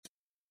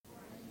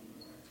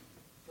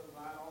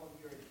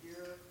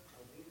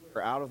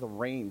We're out of the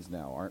rains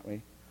now, aren't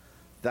we?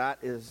 That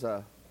is,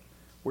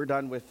 we're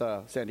done with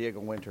San Diego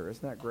winter.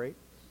 Isn't that great?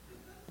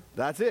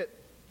 That's it.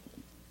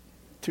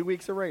 2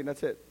 weeks of rain,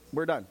 that's it.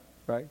 We're done,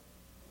 right?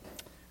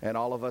 And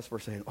all of us were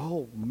saying,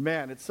 oh,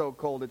 man, it's so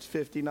cold. It's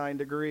 59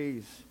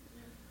 degrees.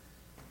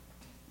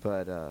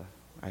 But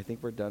I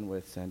think we're done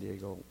with San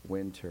Diego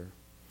winter.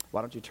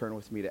 Why don't you turn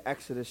with me to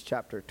Exodus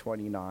chapter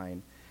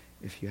 29,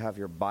 if you have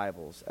your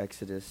Bibles.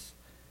 Exodus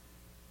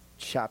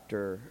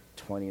chapter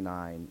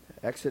 29.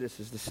 Exodus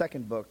is the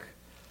second book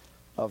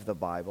of the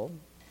Bible.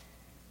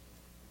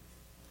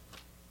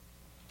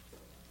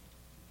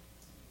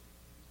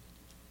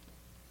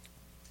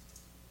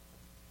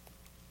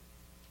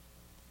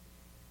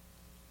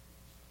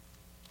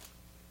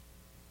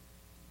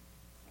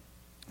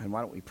 And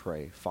why don't we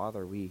pray?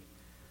 Father, we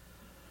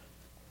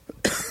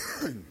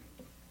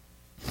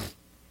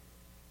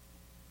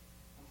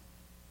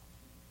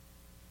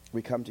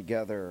we come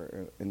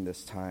together in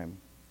this time.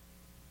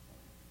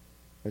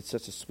 It's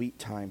such a sweet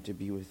time to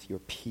be with your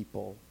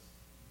people,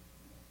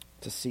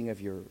 to sing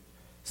of your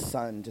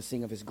Son, to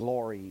sing of his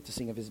glory, to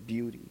sing of his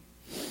beauty.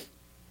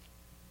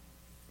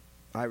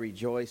 I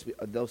rejoice,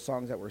 those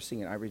songs that we're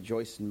singing, I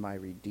rejoice in my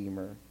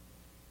Redeemer.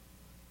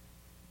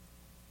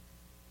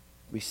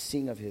 We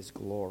sing of his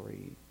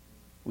glory.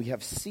 We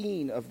have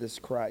seen of this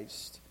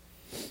Christ.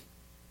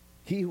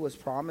 He who was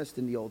promised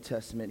in the Old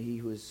Testament, he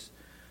who is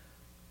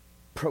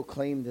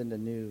proclaimed in the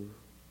New.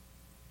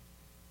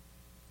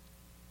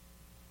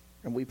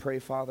 And we pray,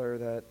 Father,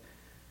 that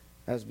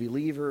as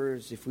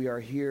believers, if we are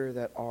here,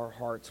 that our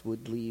hearts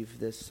would leave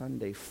this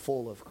Sunday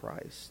full of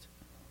Christ.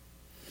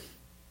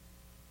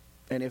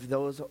 And if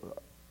those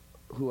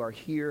who are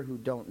here who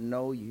don't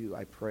know you,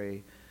 I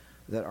pray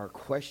that their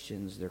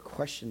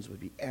questions would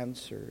be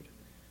answered.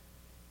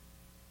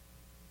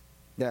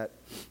 That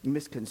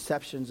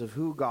misconceptions of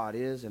who God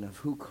is and of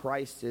who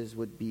Christ is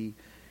would be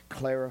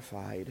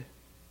clarified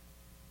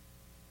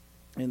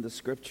in the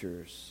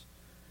Scriptures.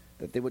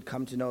 That they would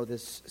come to know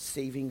this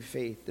saving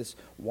faith, this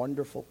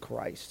wonderful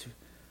Christ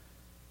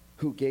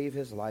who gave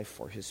his life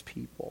for his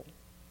people.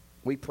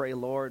 We pray,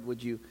 Lord,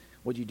 would you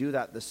do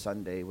that this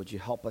Sunday? Would you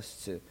help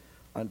us to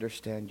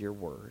understand your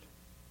word?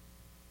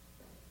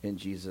 In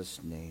Jesus'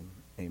 name,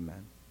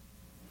 amen.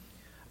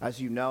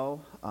 As you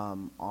know,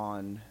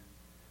 on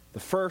the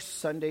first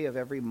Sunday of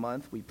every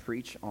month, we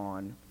preach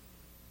on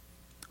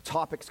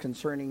topics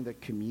concerning the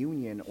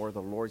communion or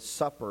the Lord's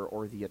Supper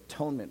or the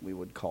atonement, we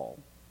would call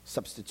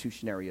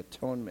substitutionary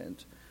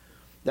atonement.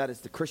 That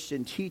is the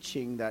Christian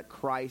teaching that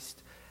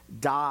Christ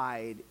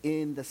died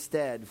in the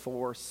stead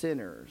for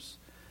sinners,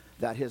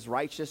 that his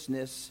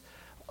righteousness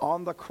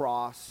on the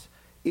cross,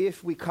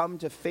 if we come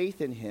to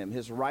faith in him,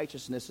 his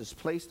righteousness is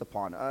placed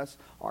upon us,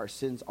 our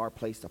sins are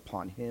placed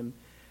upon him,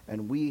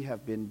 and we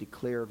have been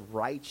declared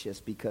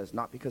righteous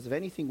not because of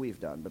anything we've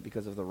done, but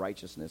because of the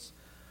righteousness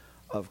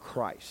of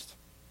Christ.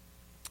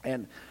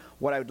 And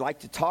what I would like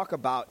to talk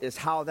about is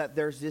how that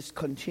there's this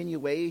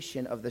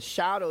continuation of the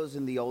shadows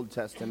in the Old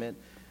Testament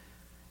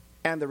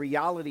and the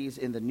realities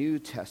in the New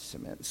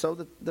Testament.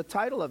 So the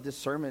title of this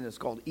sermon is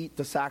called Eat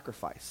the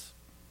Sacrifice.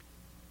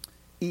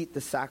 Eat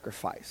the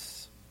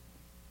Sacrifice.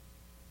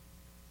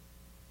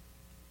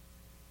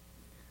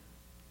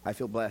 I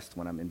feel blessed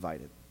when I'm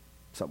invited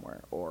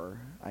somewhere, or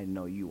I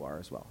know you are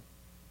as well.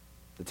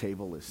 The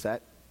table is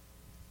set.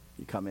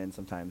 You come in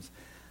sometimes,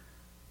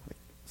 like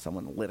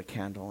someone lit a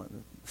candle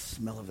and the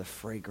smell of the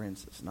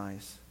fragrance is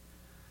nice.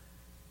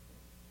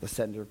 The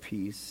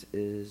centerpiece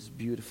is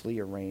beautifully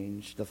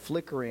arranged. The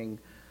flickering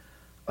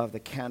of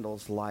the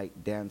candle's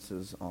light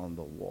dances on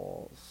the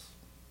walls.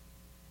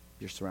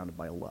 You're surrounded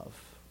by love.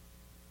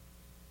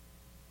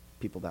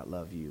 People that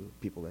love you,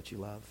 people that you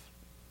love.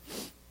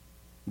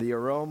 The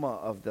aroma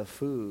of the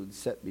food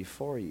set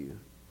before you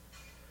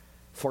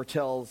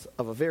foretells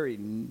of a very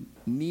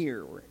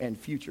near and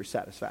future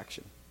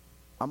satisfaction.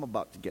 I'm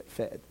about to get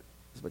fed,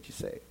 is what you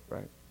say,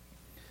 right?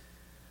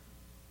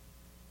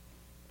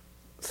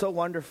 So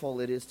wonderful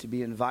it is to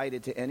be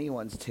invited to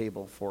anyone's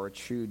table for a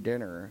true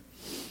dinner.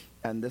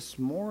 And this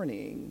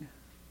morning,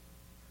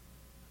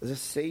 the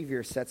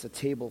Savior sets a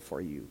table for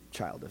you,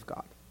 child of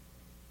God.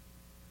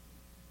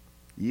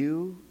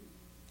 You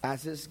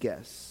as his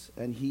guests,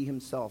 and he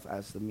himself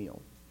as the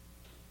meal.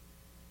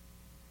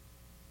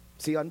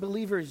 See,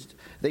 unbelievers,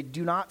 they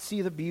do not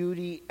see the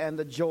beauty and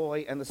the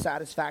joy and the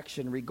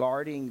satisfaction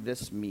regarding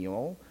this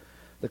meal.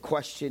 The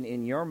question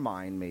in your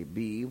mind may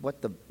be,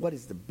 what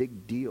is the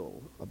big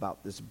deal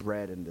about this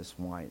bread and this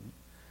wine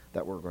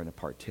that we're going to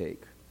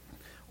partake?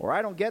 Or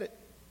I don't get it.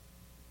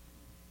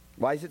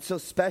 Why is it so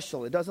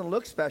special? It doesn't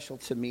look special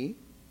to me.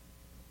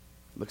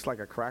 It looks like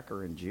a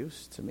cracker and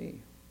juice to me.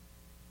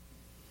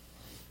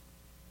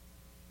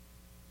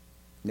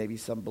 Maybe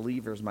some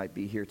believers might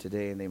be here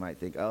today and they might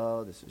think,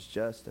 oh, this is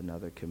just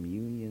another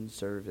communion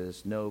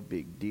service. No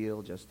big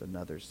deal, just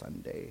another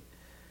Sunday.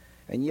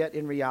 And yet,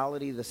 in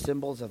reality, the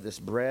symbols of this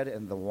bread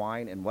and the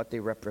wine and what they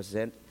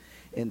represent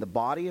in the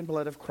body and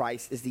blood of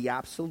Christ is the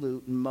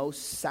absolute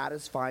most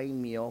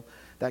satisfying meal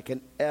that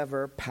can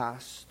ever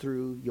pass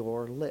through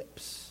your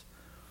lips.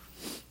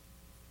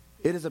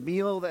 It is a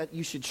meal that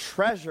you should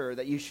treasure,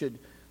 that you should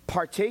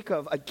partake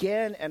of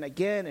again and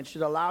again, and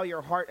should allow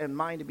your heart and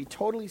mind to be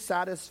totally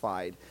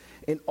satisfied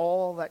in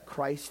all that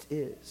Christ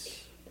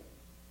is.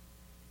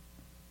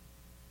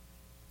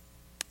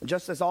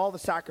 Just as all the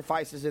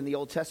sacrifices in the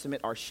Old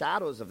Testament are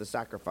shadows of the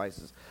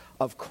sacrifices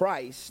of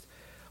Christ,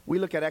 we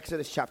look at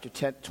Exodus chapter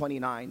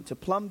 29 to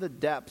plumb the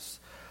depths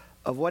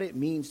of what it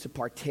means to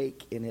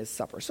partake in his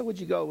supper. So would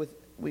you go with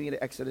me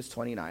to Exodus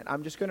 29?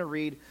 I'm just going to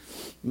read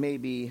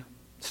maybe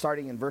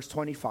starting in verse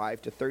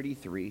 25 to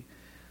 33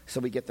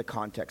 so we get the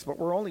context. But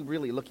we're only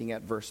really looking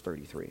at verse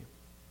 33.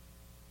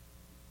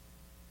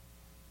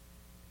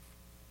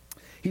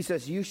 He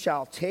says, "You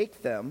shall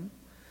take them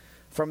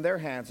from their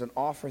hands and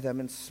offer them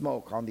in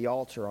smoke on the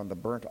altar on the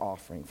burnt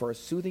offering for a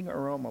soothing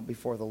aroma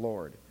before the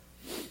Lord.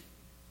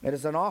 It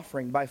is an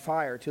offering by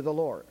fire to the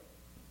Lord.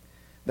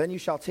 Then you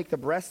shall take the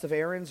breast of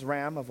Aaron's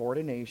ram of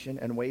ordination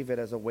and wave it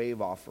as a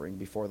wave offering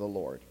before the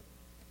Lord.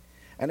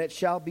 And it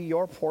shall be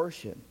your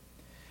portion.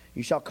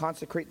 You shall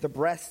consecrate the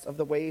breast of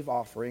the wave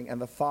offering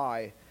and the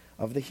thigh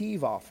of the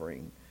heave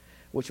offering,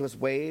 which was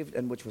waved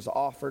and which was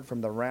offered from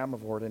the ram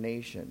of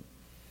ordination.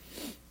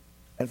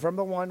 And from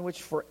the one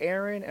which for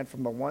Aaron and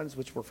from the ones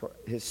which were for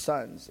his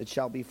sons, it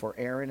shall be for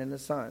Aaron and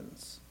his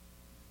sons,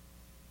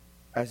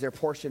 as their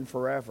portion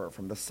forever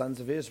from the sons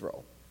of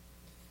Israel,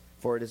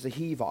 for it is a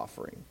heave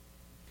offering.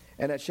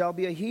 And it shall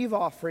be a heave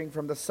offering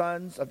from the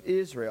sons of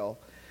Israel,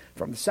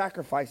 from the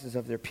sacrifices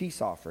of their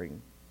peace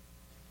offering,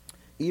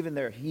 even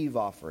their heave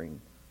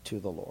offering to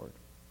the Lord.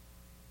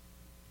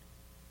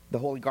 The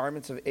holy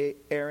garments of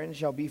Aaron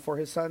shall be for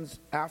his sons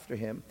after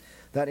him,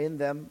 that in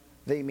them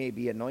they may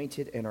be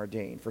anointed and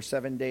ordained. For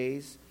 7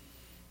 days,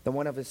 the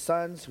one of his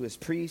sons, who is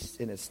priest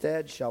in his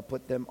stead, shall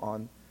put them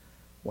on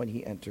when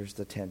he enters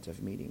the tent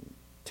of meeting,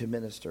 to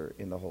minister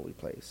in the holy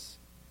place."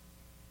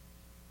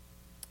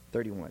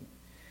 31.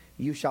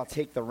 "You shall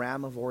take the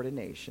ram of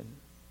ordination,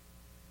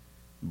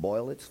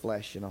 boil its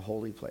flesh in a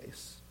holy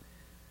place.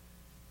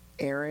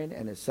 Aaron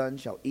and his son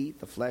shall eat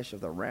the flesh of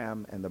the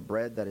ram and the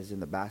bread that is in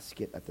the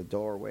basket at the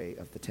doorway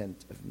of the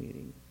tent of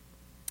meeting."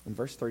 In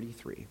verse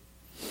 33,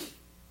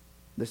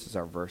 this is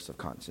our verse of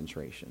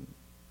concentration.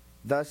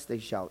 "Thus they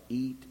shall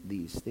eat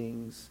these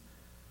things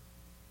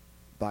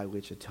by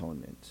which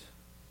atonement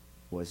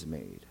was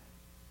made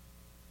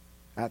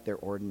at their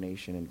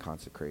ordination and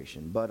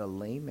consecration. But a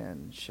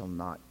layman shall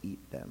not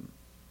eat them,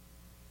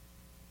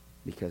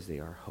 because they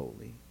are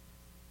holy."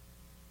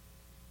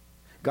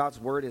 God's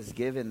word is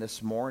given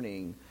this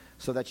morning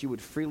so that you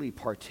would freely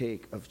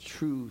partake of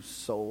true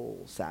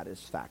soul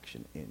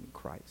satisfaction in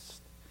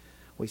Christ.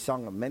 We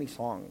sung many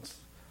songs.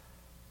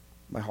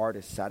 My heart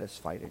is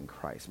satisfied in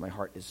Christ. My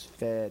heart is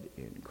fed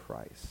in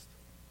Christ.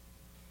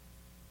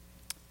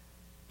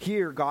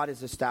 Here, God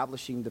is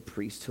establishing the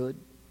priesthood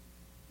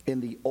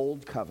in the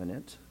old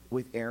covenant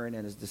with Aaron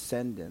and his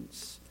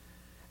descendants.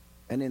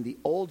 And in the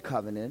old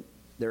covenant,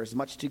 there is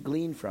much to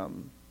glean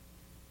from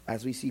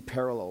as we see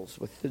parallels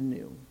with the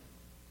new.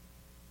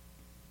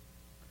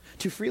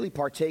 To freely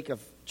partake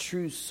of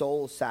true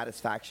soul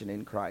satisfaction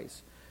in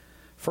Christ,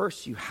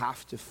 first you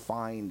have to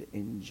find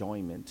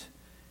enjoyment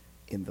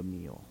in the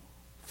meal.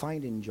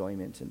 Find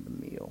enjoyment in the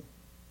meal.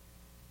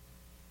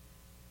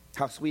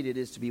 How sweet it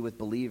is to be with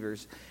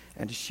believers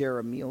and to share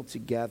a meal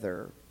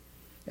together.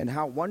 And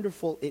how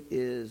wonderful it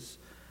is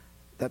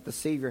that the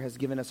Savior has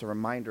given us a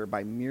reminder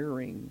by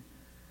mirroring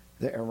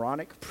the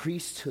Aaronic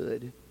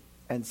priesthood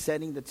and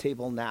setting the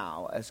table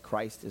now as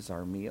Christ is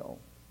our meal.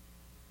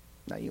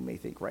 Now you may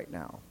think right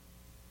now,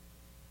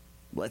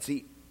 let's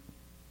eat.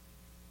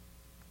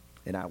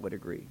 And I would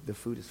agree. The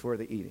food is for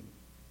the eating.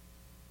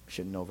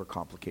 Shouldn't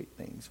overcomplicate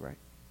things, right?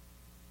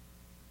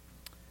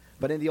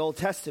 But in the Old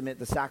Testament,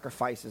 the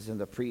sacrifices and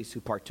the priests who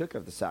partook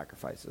of the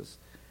sacrifices,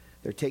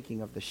 they're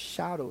taking of the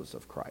shadows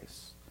of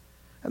Christ.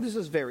 And this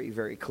is very,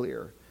 very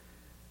clear.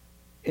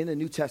 In the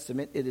New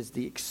Testament, it is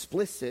the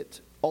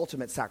explicit,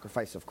 ultimate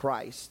sacrifice of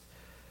Christ,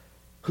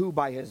 who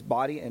by his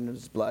body and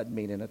his blood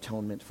made an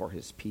atonement for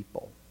his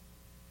people.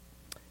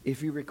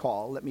 If you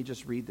recall, let me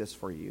just read this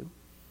for you.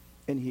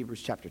 In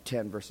Hebrews chapter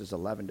 10, verses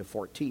 11 to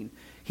 14.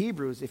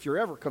 Hebrews, if you're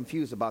ever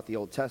confused about the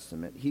Old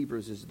Testament,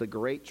 Hebrews is the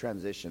great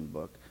transition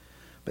book.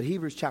 But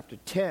Hebrews chapter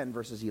 10,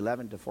 verses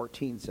 11 to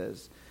 14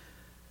 says,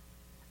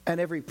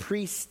 "And every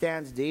priest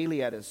stands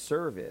daily at his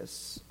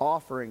service,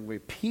 offering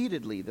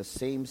repeatedly the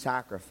same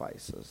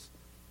sacrifices,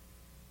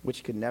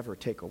 which can never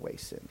take away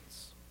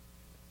sins.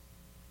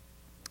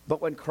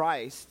 But when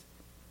Christ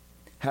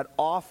had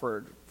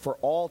offered for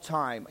all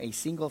time a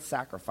single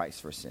sacrifice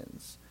for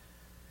sins,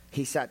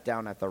 he sat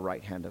down at the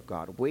right hand of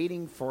God,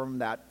 waiting from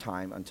that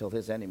time until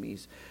his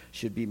enemies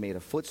should be made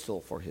a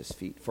footstool for his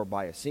feet. For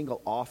by a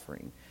single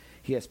offering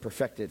he has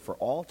perfected for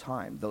all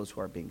time those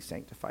who are being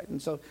sanctified." And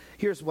so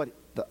here's what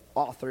the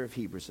author of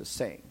Hebrews is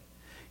saying.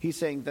 He's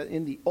saying that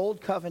in the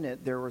old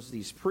covenant there was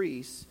these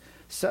priests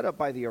set up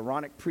by the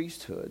Aaronic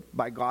priesthood,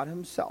 by God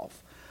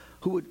himself,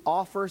 who would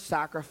offer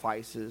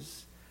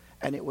sacrifices,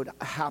 and it would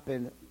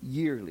happen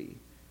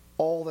yearly,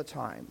 all the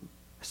time,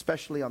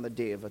 especially on the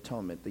Day of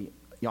Atonement, the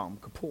Yom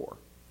Kippur.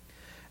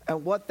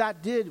 And what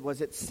that did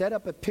was it set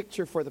up a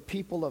picture for the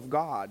people of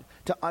God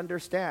to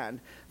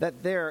understand that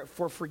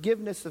for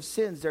forgiveness of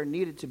sins, there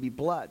needed to be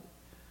blood.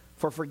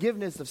 For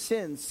forgiveness of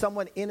sins,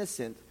 someone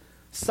innocent,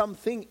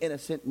 something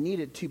innocent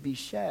needed to be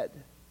shed.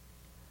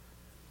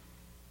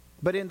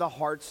 But in the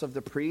hearts of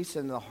the priests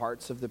and the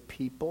hearts of the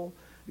people,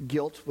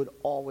 guilt would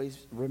always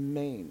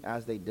remain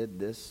as they did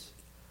this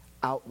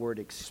outward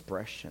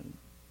expression.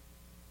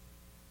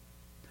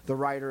 The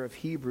writer of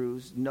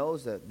Hebrews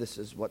knows that this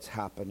is what's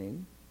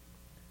happening.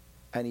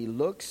 And he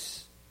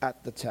looks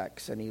at the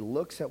text and he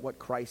looks at what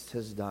Christ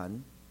has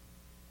done.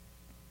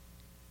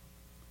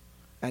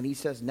 And he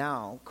says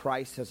now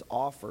Christ has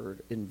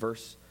offered, in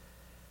verse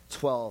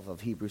 12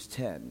 of Hebrews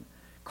 10,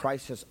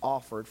 Christ has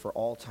offered for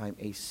all time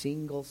a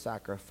single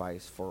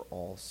sacrifice for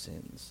all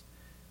sins.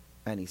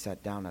 And he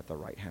sat down at the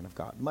right hand of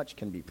God. Much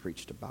can be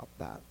preached about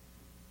that.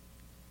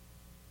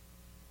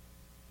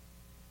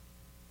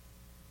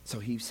 So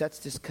he sets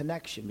this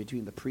connection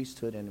between the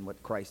priesthood and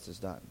what Christ has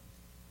done.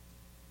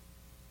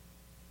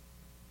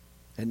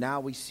 And now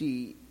we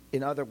see,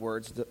 in other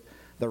words,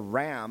 the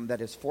ram that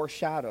is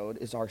foreshadowed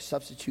is our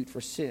substitute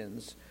for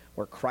sins,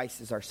 where Christ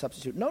is our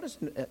substitute. Notice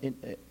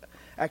in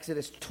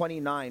Exodus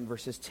 29,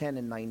 verses 10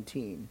 and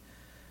 19.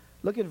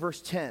 Look at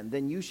verse 10.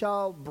 Then you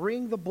shall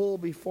bring the bull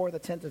before the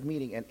tent of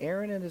meeting, and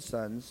Aaron and his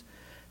sons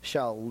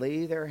shall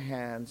lay their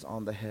hands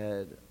on the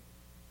head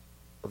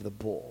of the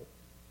bull.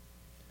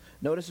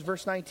 Notice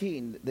verse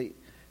 19.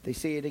 They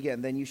say it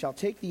again. Then you shall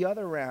take the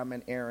other ram,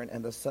 and Aaron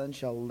and the sons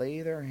shall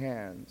lay their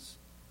hands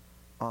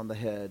on the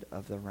head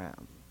of the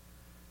ram.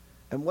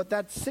 And what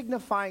that's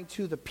signifying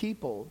to the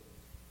people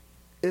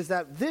is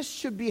that this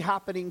should be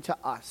happening to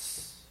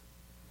us.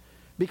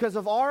 Because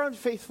of our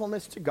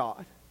unfaithfulness to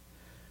God.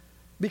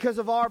 Because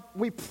of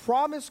we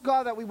promised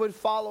God that we would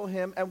follow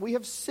him, and we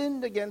have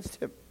sinned against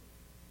him.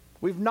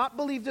 We've not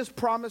believed his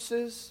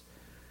promises.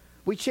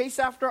 We chase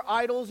after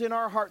idols in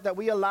our heart that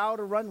we allow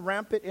to run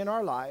rampant in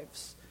our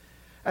lives.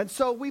 And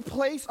so we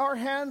place our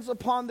hands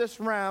upon this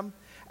ram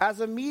as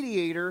a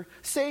mediator,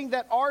 saying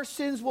that our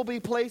sins will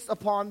be placed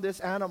upon this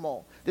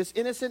animal, this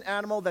innocent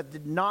animal that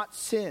did not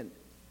sin.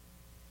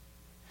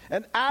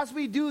 And as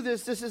we do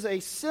this, this is a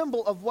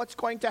symbol of what's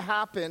going to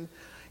happen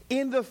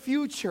in the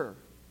future.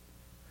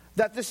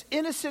 That this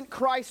innocent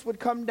Christ would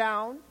come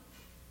down,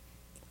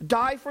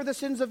 die for the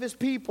sins of his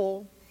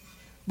people,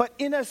 but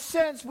in a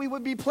sense we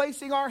would be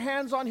placing our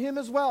hands on him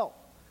as well.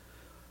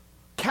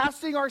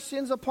 Casting our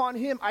sins upon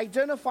him,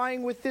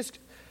 identifying with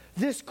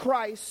this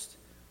Christ,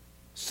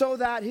 so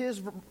that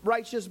his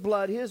righteous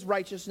blood, his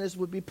righteousness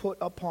would be put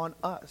upon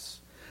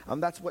us.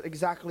 That's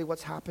exactly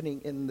what's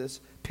happening in this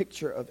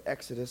picture of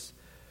Exodus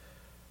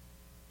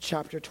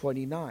chapter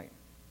 29.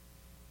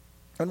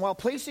 And while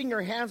placing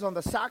your hands on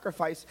the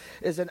sacrifice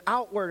is an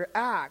outward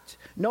act,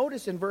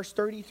 notice in verse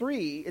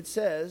 33, it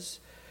says,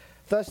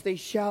 thus they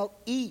shall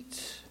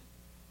eat.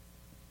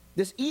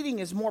 This eating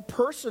is more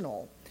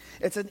personal.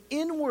 It's an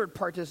inward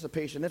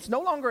participation. It's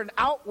no longer an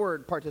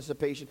outward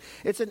participation.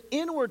 It's an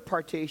inward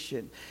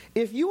participation.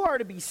 If you are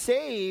to be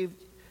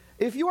saved,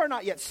 if you are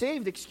not yet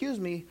saved,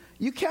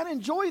 you can't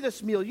enjoy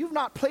this meal. You've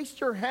not placed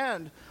your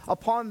hand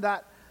upon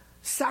that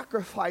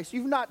sacrifice.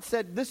 You've not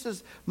said, this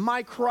is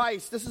my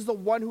Christ. This is the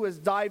one who has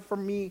died for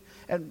me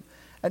and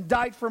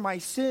died for my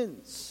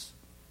sins.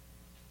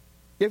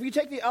 If you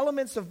take the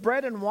elements of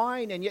bread and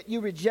wine and yet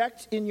you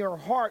reject in your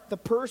heart the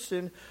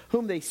person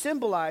whom they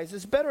symbolize,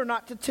 it's better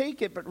not to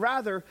take it, but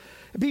rather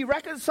be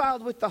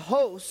reconciled with the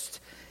host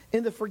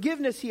in the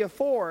forgiveness he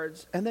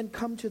affords, and then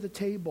come to the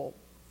table.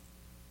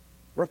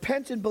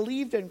 Repent and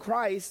believe in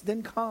Christ,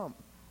 then come.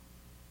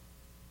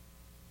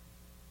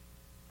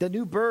 The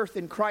new birth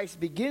in Christ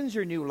begins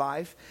your new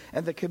life,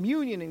 and the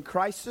communion in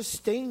Christ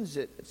sustains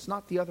it. It's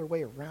not the other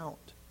way around.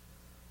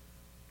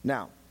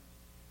 Now,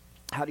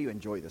 how do you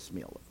enjoy this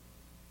meal?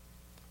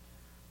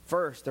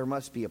 First, there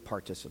must be a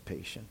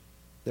participation.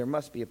 There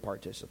must be a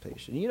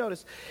participation. You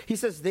notice, he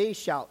says, they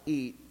shall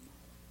eat.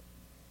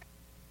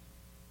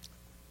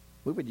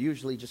 We would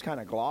usually just kind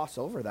of gloss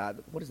over that.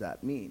 What does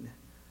that mean?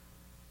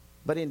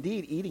 But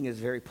indeed, eating is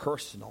very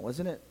personal,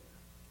 isn't it?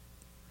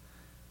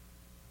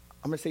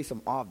 I'm going to say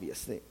some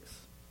obvious things.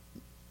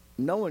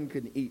 No one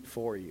can eat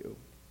for you.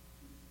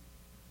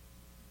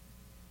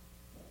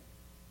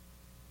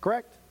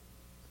 Correct?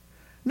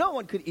 No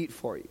one could eat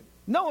for you.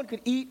 No one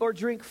could eat or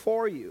drink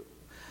for you.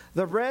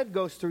 The bread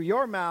goes through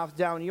your mouth,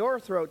 down your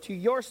throat, to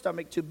your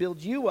stomach, to build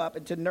you up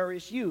and to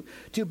nourish you,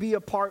 to be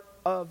a part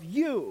of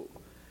you.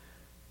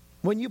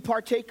 When you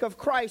partake of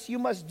Christ, you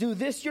must do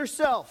this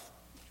yourself.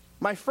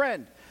 My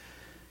friend,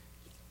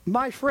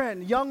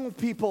 young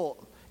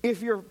people,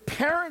 if your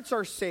parents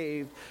are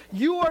saved,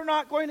 you are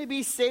not going to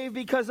be saved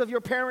because of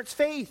your parents'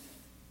 faith.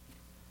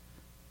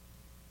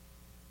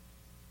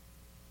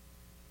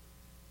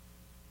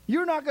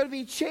 You're not going to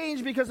be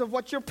changed because of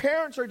what your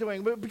parents are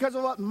doing, but because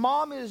of what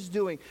mom is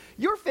doing.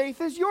 Your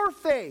faith is your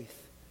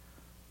faith.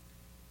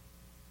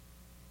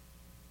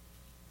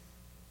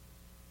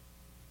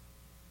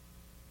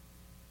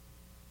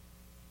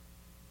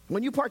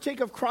 When you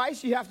partake of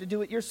Christ, you have to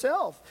do it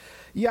yourself.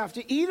 You have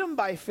to eat him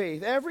by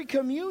faith, every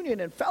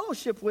communion and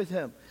fellowship with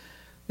him.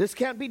 This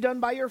can't be done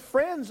by your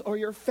friends or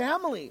your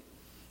family.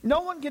 No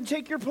one can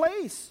take your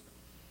place.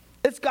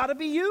 It's got to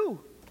be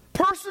you.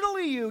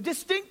 Personally you,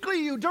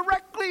 distinctly you,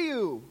 directly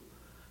you.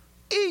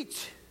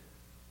 Eat.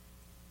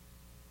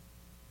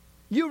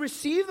 You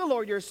receive the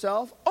Lord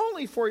yourself,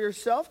 only for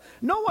yourself,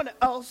 no one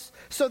else,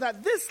 so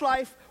that this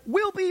life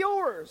will be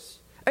yours,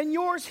 and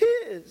yours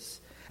his.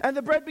 And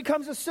the bread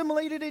becomes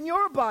assimilated in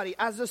your body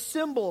as a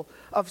symbol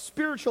of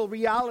spiritual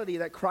reality,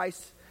 that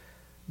Christ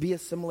be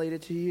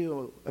assimilated to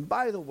you. And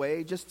by the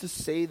way, just to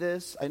say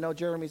this, I know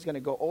Jeremy's going to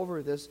go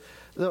over this.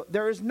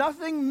 There is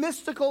nothing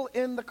mystical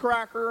in the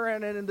cracker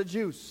and in the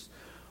juice,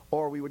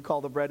 or we would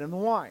call the bread and the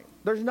wine.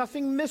 There's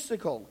nothing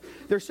mystical.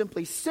 They're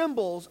simply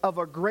symbols of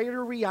a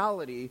greater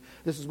reality.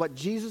 This is what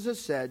Jesus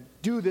has said,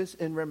 do this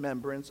in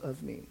remembrance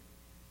of me.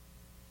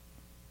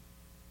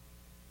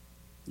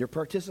 Your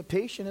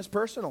participation is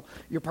personal.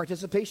 Your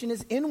participation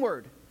is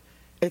inward.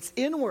 It's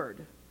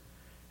inward.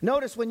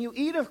 Notice, when you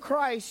eat of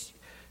Christ,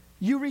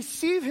 you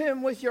receive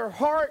him with your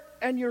heart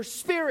and your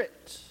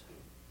spirit.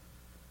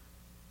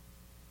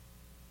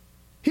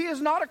 He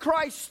is not a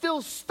Christ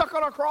still stuck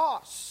on a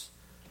cross,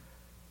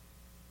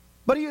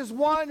 but he is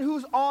one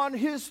who's on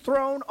his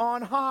throne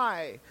on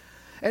high.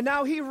 And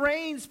now he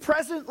reigns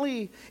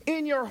presently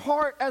in your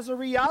heart as a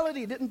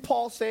reality. Didn't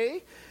Paul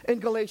say in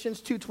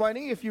Galatians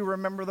 2:20, if you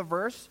remember the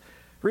verse,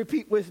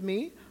 repeat with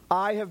me,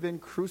 I have been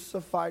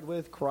crucified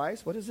with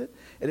Christ. What is it?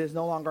 It is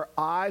no longer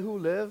I who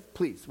live.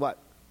 Please, what?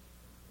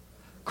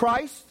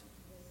 Christ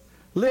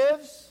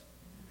lives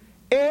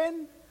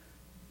in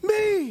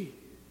me.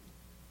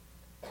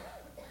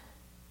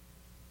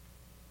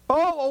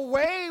 Oh,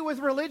 away with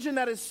religion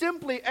that is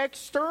simply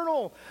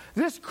external.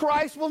 This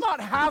Christ will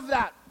not have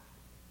that.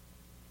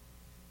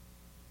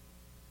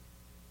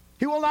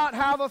 He will not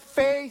have a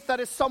faith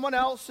that is someone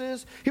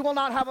else's. He will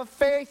not have a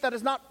faith that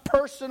is not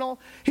personal.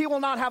 He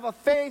will not have a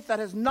faith that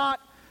is not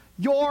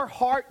your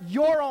heart,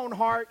 your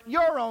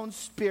own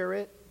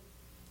spirit.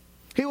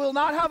 He will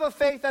not have a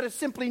faith that is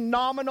simply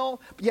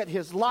nominal, yet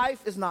his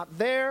life is not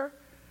there.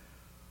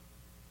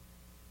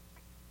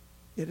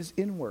 It is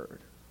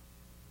inward.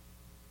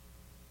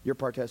 Your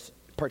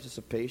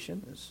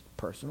participation is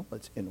personal,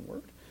 it's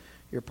inward.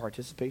 Your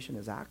participation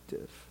is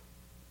active.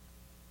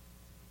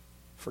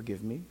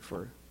 Forgive me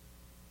for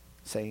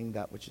saying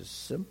that which is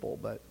simple,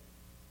 but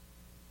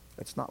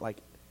it's not like,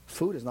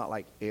 food is not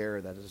like air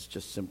that is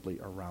just simply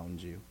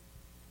around you.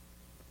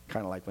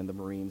 Kind of like when the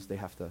Marines,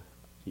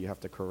 you have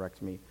to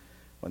correct me,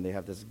 when they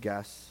have this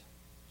gas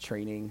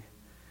training,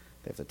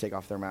 they have to take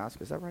off their mask,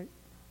 is that right?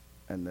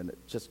 And then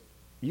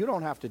you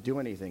don't have to do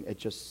anything, it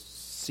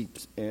just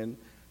seeps in,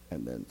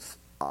 and then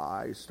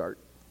I start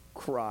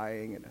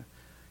crying, and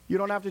you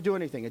don't have to do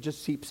anything, it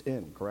just seeps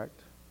in,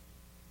 correct?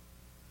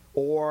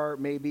 Or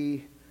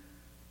maybe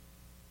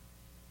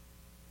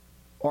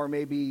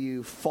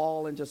you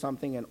fall into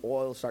something and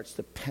oil starts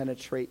to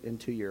penetrate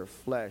into your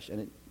flesh,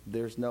 and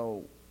there's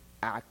no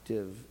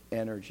active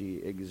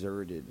energy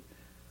exerted.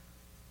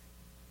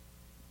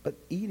 But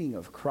eating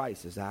of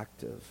Christ is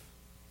active.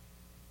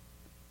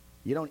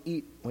 You don't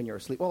eat when you're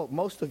asleep. Well,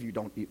 most of you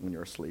don't eat when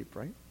you're asleep,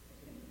 right?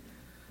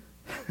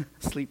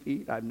 Sleep,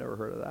 eat, I've never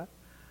heard of that.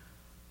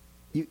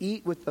 You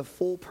eat with the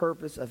full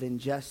purpose of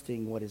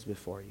ingesting what is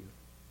before you.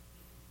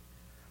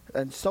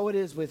 And so it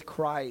is with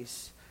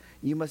Christ.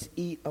 You must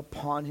eat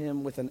upon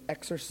him with an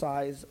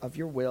exercise of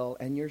your will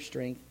and your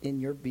strength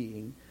in your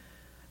being,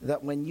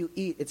 that when you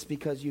eat, it's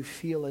because you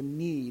feel a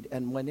need,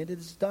 and when it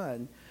is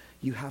done,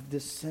 you have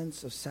this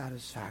sense of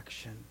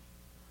satisfaction.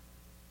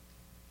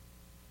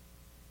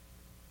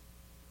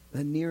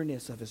 The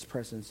nearness of his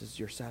presence is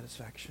your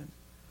satisfaction.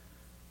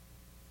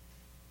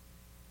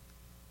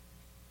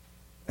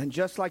 And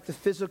just like the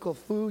physical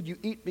food, you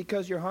eat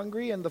because you're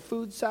hungry, and the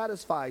food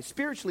satisfies.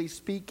 Spiritually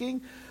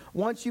speaking,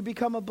 once you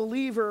become a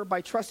believer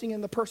by trusting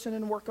in the person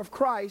and work of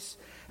Christ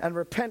and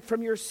repent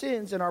from your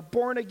sins and are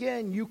born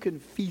again, you can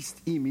feast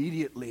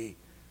immediately.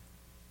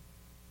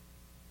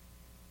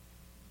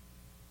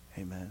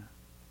 Amen.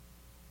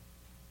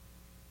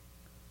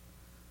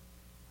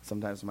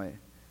 Sometimes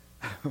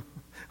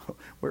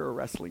we're a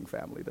wrestling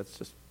family.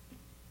 That's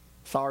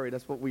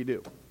what we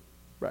do.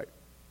 Right.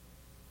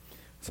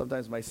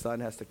 Sometimes my son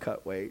has to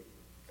cut weight,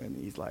 and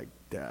he's like,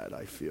 Dad,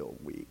 I feel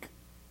weak.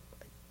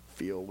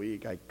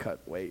 I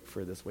cut weight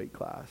for this weight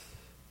class.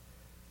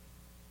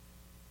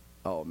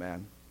 Oh,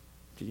 man.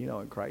 Did you know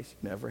in Christ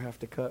you never have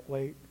to cut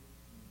weight?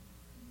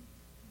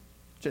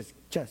 Just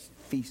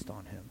feast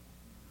on him.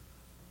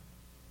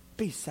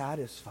 Be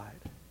satisfied.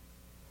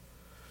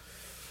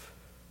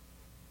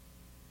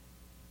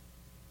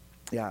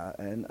 Yeah,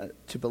 and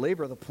to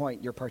belabor the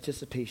point, your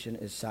participation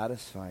is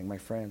satisfying. My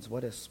friends,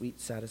 what a sweet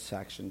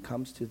satisfaction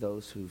comes to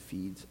those who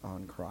feed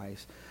on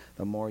Christ.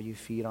 The more you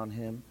feed on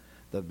him,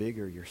 the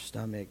bigger your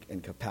stomach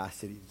and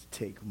capacity to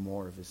take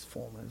more of his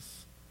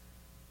fullness.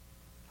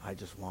 I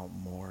just want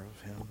more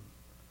of him.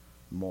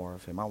 More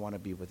of him. I want to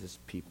be with his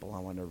people. I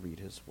want to read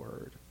his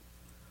word.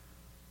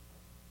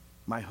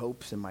 My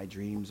hopes and my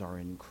dreams are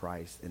in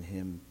Christ and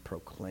him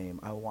proclaim.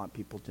 I want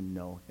people to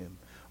know him.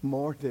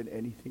 More than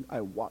anything,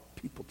 I want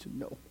people to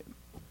know him.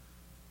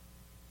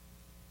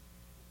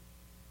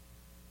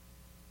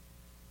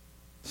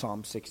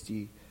 Psalm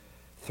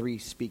 63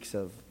 speaks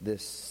of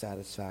this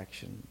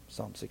satisfaction.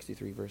 Psalm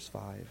 63 verse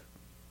 5.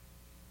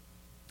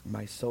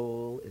 My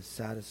soul is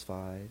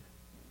satisfied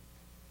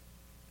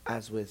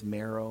as with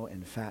marrow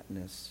and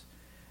fatness,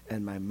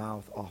 and my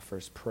mouth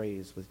offers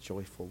praise with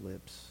joyful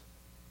lips.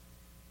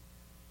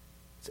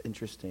 It's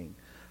interesting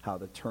how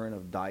the turn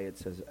of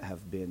diets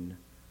have been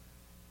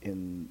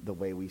in the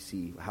way we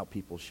see how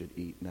people should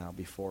eat now.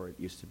 Before, it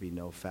used to be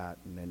no fat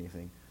and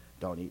anything.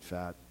 Don't eat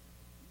fat.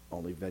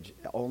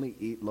 Only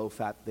eat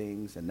low-fat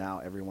things. And now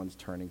everyone's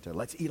turning to,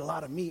 let's eat a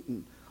lot of meat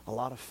and a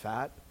lot of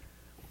fat.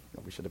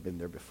 We should have been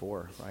there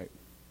before, right?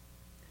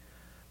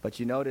 But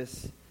you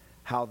notice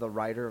how the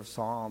writer of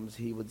Psalms,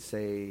 he would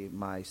say,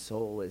 my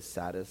soul is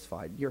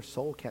satisfied. Your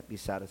soul can't be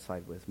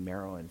satisfied with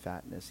marrow and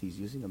fatness. He's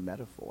using a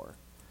metaphor.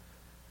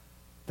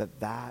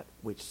 That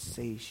which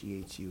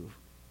satiates you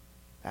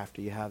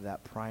after you have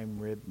that prime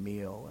rib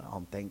meal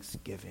on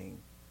Thanksgiving,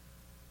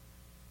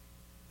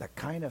 that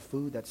kind of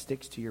food that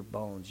sticks to your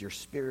bones, your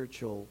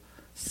spiritual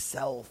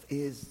self,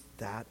 is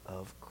that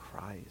of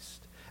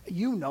Christ.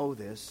 You know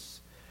this.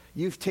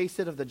 You've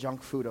tasted of the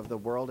junk food of the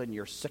world and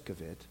you're sick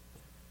of it.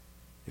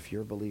 If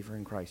you're a believer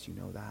in Christ, you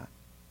know that.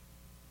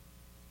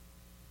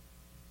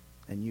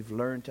 And you've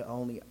learned to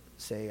only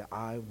say,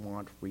 I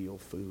want real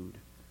food.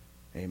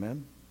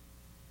 Amen?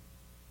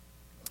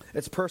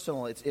 It's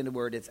personal, it's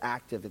inward, it's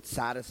active, it's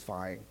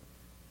satisfying.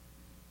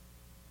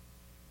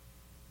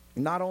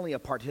 Not only a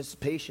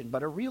participation,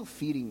 but a real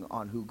feeding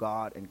on who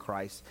God and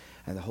Christ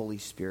and the Holy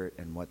Spirit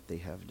and what they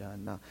have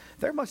done. Now,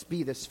 there must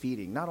be this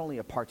feeding, not only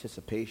a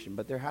participation,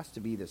 but there has to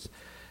be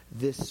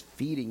this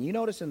feeding. You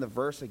notice in the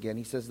verse again,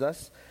 he says,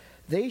 thus,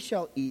 they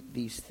shall eat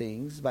these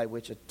things by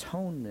which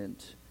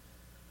atonement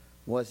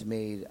was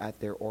made at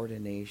their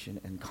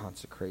ordination and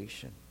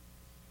consecration.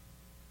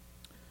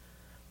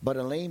 But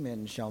a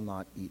layman shall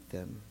not eat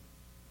them,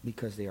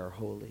 because they are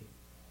holy.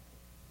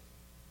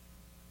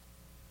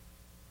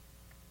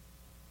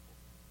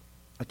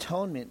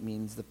 Atonement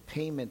means the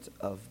payment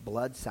of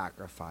blood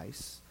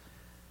sacrifice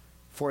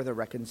for the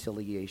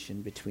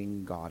reconciliation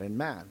between God and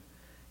man.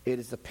 It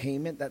is the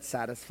payment that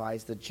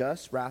satisfies the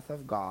just wrath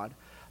of God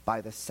by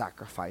the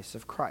sacrifice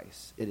of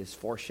Christ. It is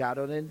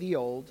foreshadowed in the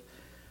Old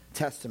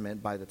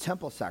Testament by the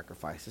temple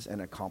sacrifices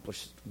and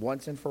accomplished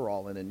once and for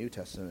all in the New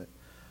Testament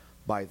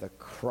by the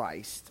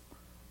Christ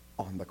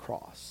on the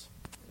cross.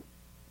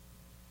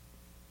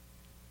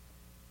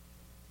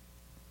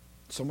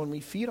 So when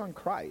we feed on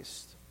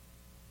Christ,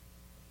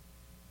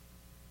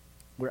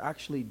 we're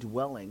actually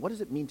dwelling. What does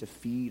it mean to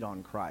feed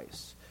on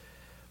Christ?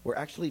 We're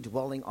actually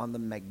dwelling on the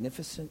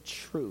magnificent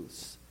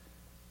truths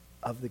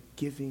of the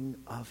giving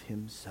of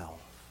himself.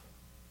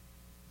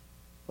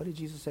 What did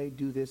Jesus say?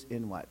 Do this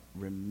in what?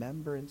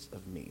 Remembrance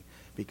of me.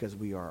 Because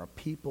we are a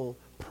people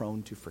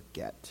prone to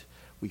forget.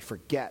 We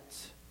forget.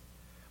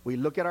 We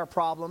look at our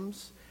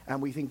problems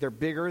and we think they're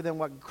bigger than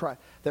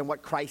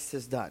what Christ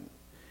has done.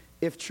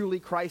 If truly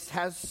Christ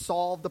has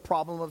solved the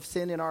problem of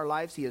sin in our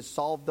lives, he has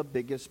solved the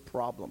biggest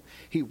problem.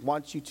 He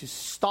wants you to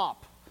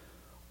stop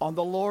on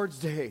the Lord's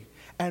Day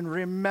and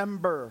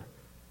remember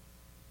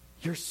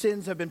your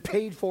sins have been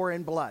paid for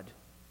in blood.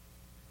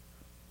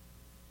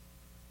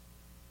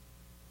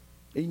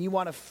 And you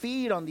want to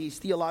feed on these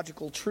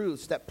theological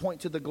truths that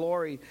point to the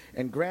glory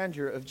and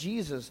grandeur of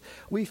Jesus.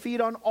 We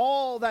feed on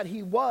all that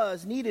he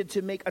was needed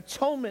to make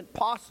atonement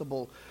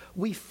possible.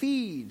 We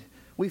feed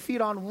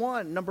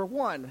on number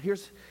one.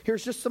 Here's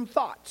just some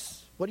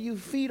thoughts. What do you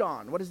feed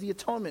on? What is the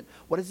atonement?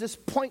 What does this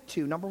point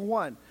to? Number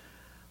one,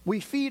 we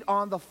feed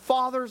on the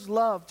Father's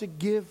love to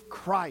give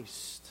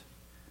Christ.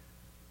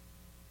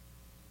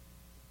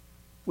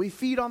 We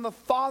feed on the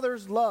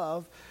Father's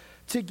love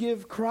to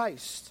give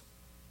Christ.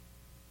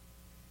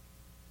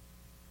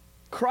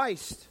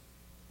 Christ,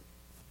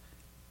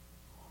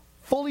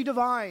 fully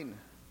divine,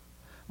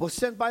 was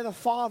sent by the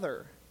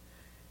Father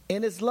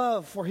in his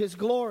love for his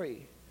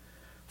glory,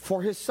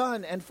 for his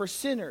Son and for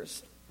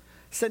sinners.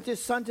 Sent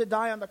his Son to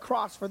die on the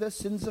cross for the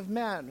sins of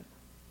man.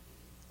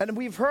 And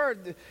we've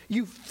heard,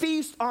 you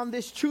feast on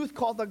this truth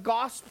called the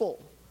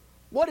gospel.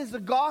 What is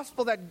the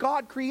gospel? That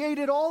God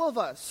created all of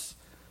us.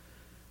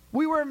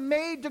 We were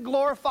made to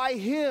glorify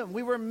him.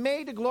 We were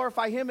made to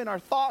glorify him in our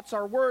thoughts,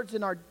 our words,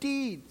 and our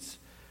deeds.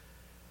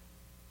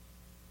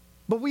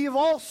 But we have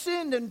all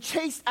sinned and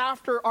chased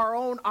after our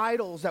own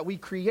idols that we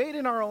create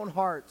in our own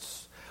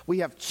hearts. We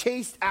have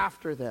chased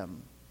after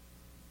them.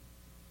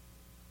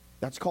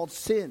 That's called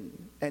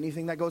sin.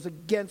 Anything that goes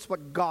against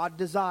what God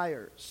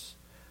desires.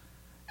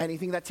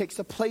 Anything that takes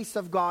the place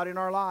of God in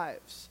our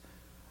lives.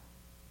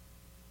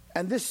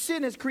 And this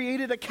sin has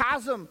created a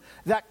chasm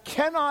that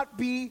cannot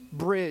be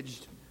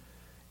bridged.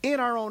 In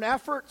our own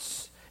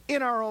efforts,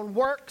 in our own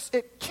works,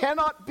 it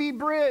cannot be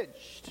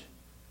bridged.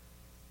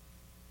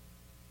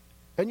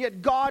 And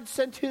yet God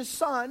sent his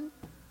Son,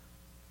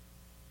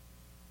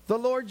 the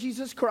Lord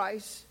Jesus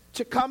Christ,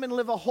 to come and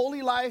live a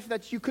holy life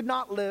that you could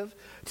not live,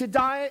 to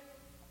die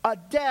a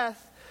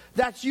death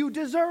that you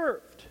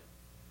deserved,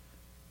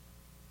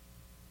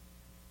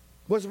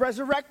 was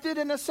resurrected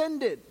and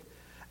ascended.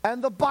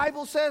 And the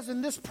Bible says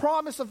in this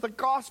promise of the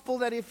gospel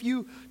that if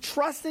you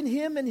trust in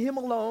him and him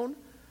alone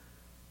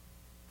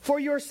for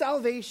your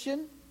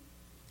salvation,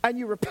 and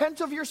you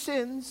repent of your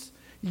sins,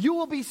 you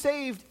will be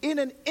saved in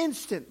an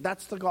instant.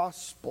 That's the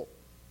gospel.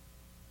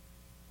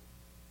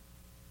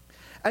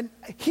 And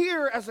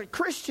here, as a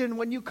Christian,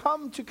 when you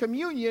come to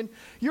communion,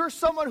 you're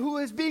someone who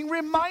is being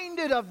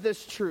reminded of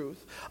this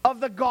truth,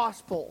 of the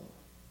gospel.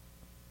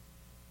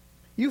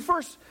 You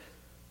first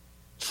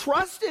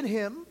trust in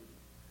him,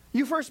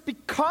 you first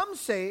become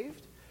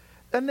saved,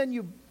 and then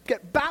you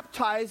get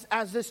baptized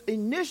as this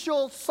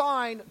initial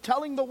sign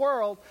telling the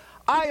world,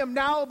 I am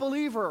now a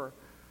believer.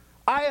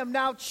 I am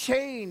now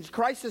changed.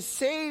 Christ has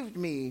saved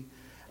me.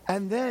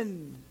 And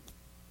then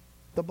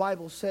the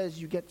Bible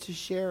says you get to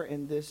share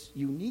in this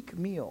unique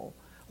meal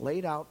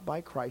laid out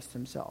by Christ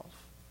himself.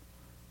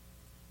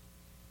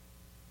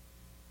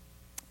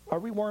 Are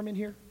we warm in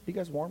here? Are you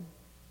guys warm?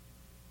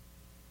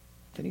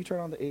 Can you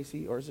turn on the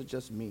AC, or is it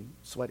just me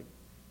sweating?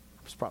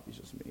 It's probably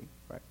just me,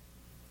 right?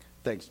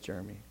 Thanks,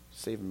 Jeremy,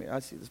 saving me. I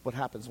see this. What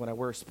happens when I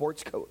wear a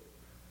sports coat?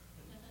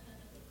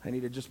 I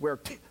need to just wear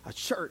a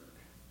shirt.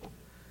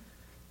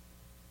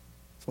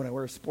 It's when I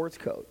wear a sports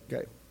coat.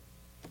 Okay.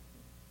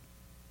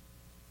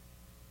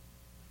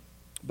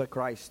 But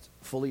Christ,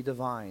 fully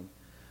divine,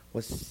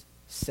 was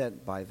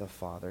sent by the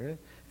Father.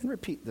 And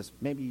repeat this.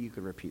 Maybe you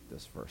could repeat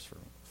this verse for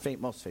me.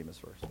 Most famous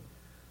verse.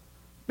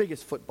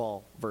 Biggest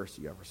football verse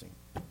you ever seen.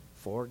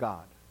 For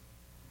God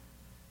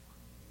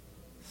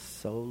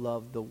so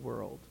loved the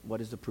world.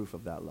 What is the proof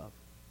of that love?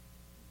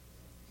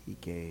 He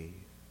gave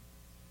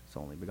his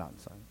only begotten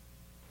Son.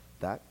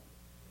 That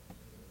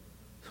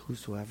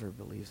whosoever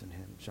believes in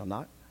him shall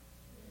not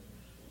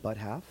but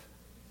have.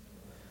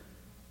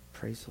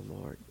 Praise the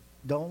Lord.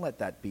 Don't let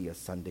that be a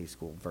Sunday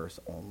school verse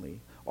only,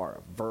 or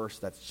a verse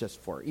that's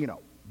just for,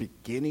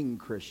 beginning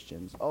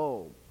Christians.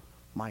 Oh,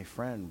 my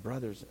friend,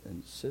 brothers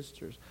and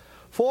sisters.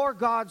 For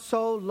God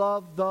so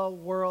loved the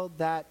world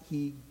that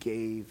he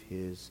gave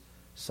his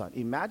Son.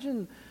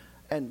 Imagine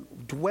and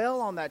dwell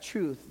on that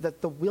truth,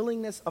 that the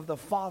willingness of the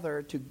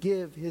Father to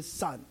give his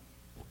Son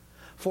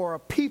for a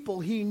people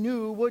he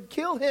knew would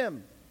kill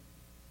him.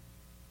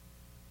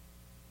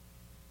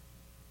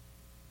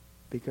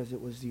 Because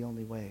it was the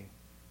only way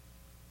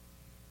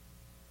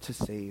to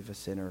save a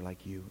sinner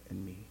like you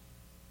and me.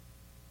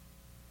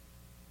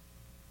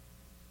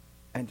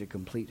 And to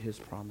complete his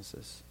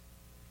promises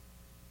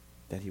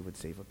that he would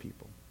save a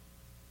people.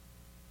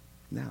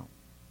 Now,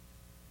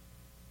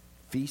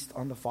 feast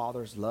on the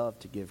Father's love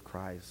to give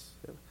Christ.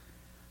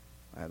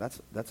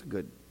 That's a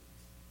good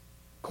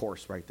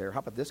course right there. How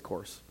about this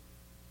course?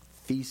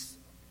 Feast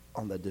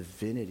on the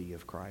divinity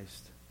of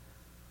Christ.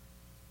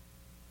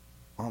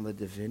 On the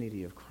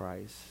divinity of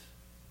Christ.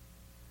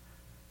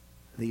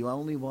 The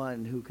only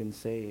one who can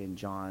say in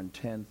John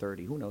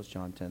 10:30, who knows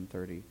John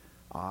 10:30?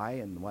 I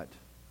and what?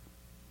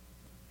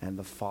 And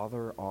the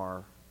Father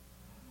are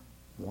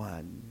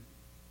one.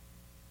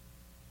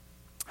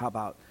 How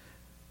about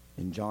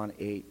in John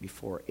 8,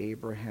 before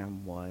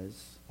Abraham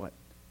was, what?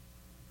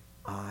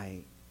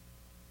 I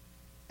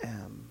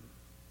am.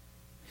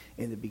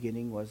 In the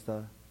beginning was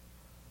the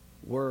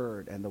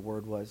Word, and the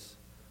Word was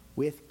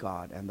with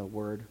God, and the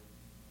Word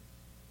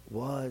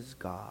was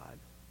God.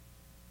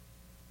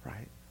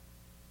 Right?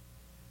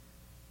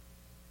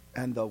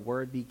 And the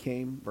Word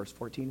became, verse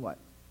 14, what?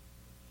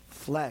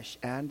 Flesh,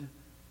 and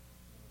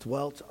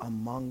dwelt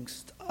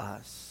amongst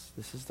us.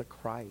 This is the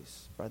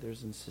Christ,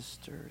 brothers and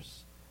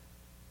sisters.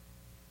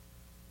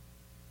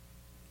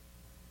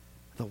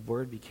 The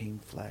Word became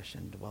flesh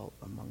and dwelt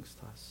amongst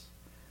us.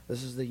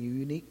 This is the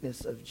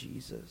uniqueness of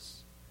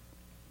Jesus.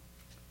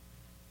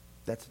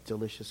 That's a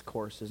delicious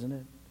course, isn't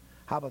it?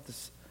 How about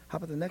this? How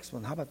about the next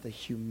one? How about the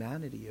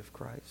humanity of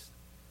Christ?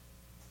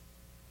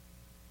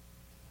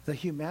 The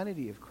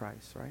humanity of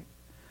Christ, right?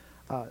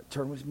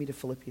 Turn with me to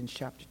Philippians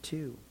chapter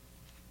 2.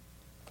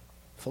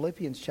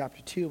 Philippians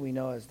chapter 2 we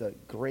know as the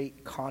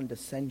great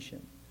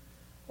condescension,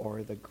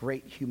 or the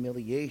great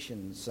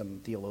humiliation, some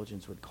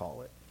theologians would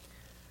call it.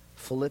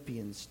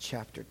 Philippians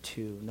chapter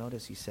 2.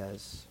 Notice he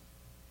says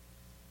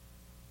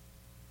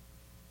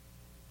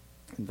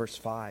in verse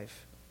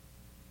 5,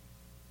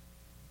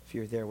 if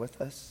you're there with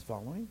us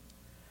following,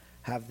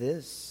 have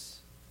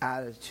this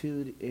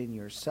attitude in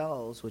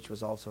yourselves, which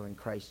was also in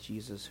Christ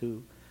Jesus,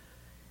 who,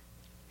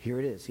 here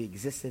it is, he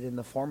existed in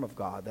the form of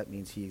God. That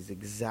means he is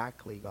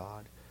exactly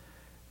God.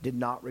 Did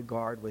not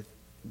regard with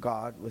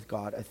God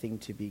a thing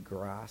to be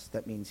grasped.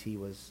 That means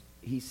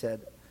he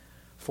said,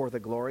 for the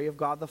glory of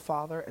God the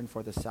Father and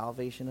for the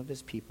salvation of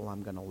his people,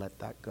 I'm going to let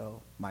that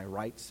go. My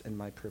rights and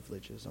my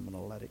privileges, I'm going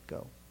to let it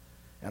go.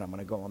 And I'm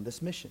going to go on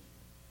this mission.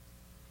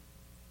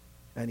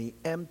 And he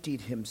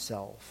emptied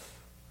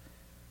himself,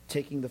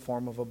 taking the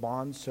form of a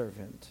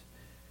bondservant,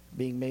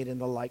 being made in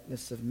the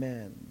likeness of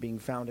men, being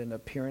found in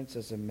appearance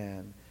as a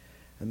man.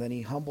 And then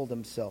he humbled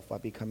himself by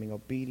becoming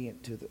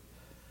obedient to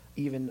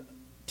even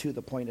to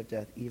the point of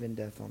death, even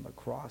death on the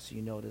cross.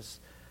 You notice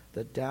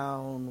the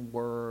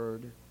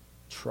downward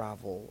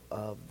travel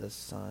of the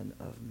Son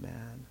of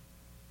Man.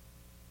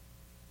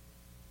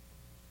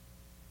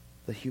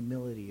 The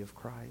humility of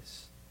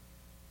Christ.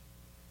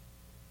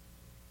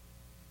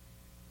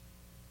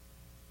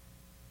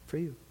 For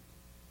you.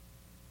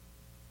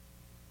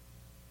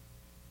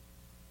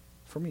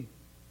 For me.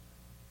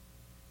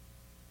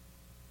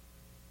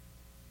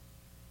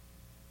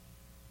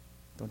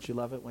 Don't you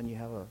love it when you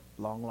have a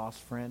long-lost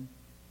friend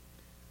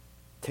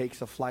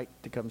takes a flight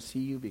to come see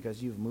you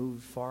because you've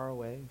moved far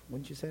away?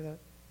 Wouldn't you say that?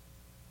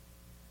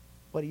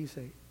 What do you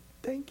say?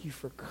 Thank you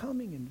for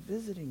coming and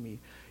visiting me.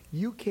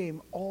 You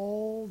came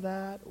all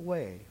that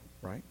way,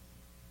 right?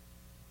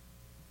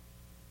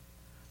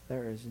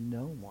 There is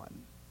no one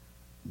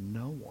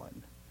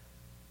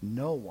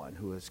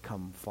who has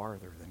come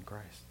farther than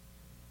Christ.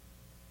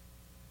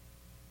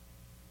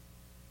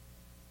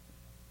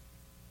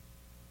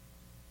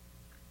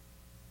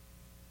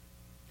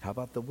 How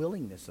about the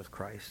willingness of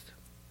Christ?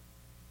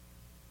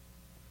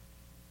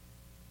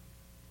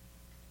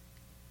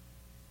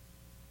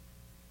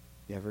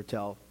 You ever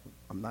tell,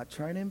 I'm not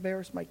trying to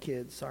embarrass my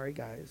kids, sorry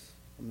guys.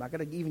 I'm not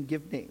going to even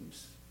give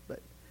names,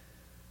 but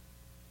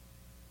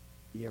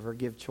you ever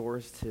give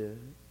chores to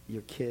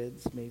your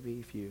kids,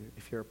 maybe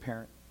if you're a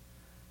parent?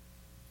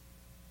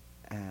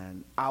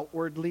 And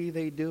outwardly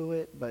they do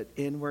it, but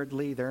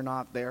inwardly they're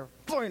not there.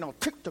 Fine, I'll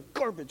take the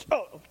garbage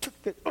out. I'll take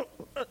it.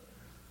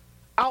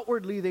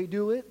 Outwardly they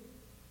do it,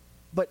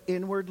 but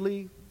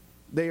inwardly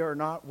they are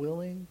not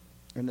willing.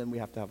 And then we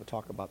have to have a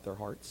talk about their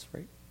hearts,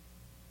 right?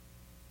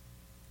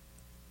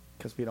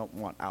 Because we don't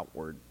want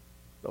outward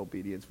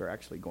obedience. We're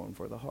actually going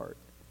for the heart.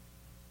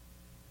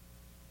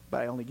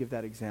 But I only give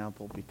that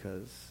example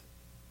because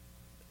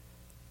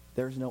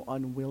there's no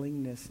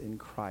unwillingness in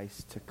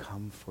Christ to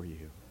come for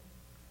you.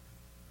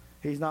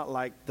 He's not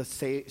like the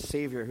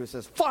Savior who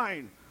says,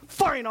 fine,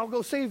 I'll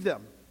go save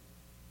them.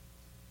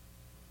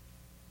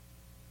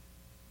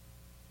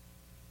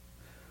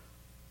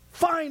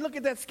 Fine, look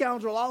at that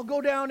scoundrel. I'll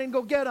go down and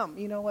go get him.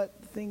 You know what?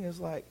 The thing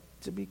is, like,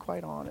 to be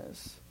quite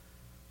honest,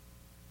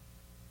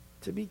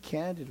 to be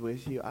candid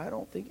with you, I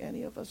don't think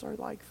any of us are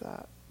like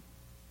that.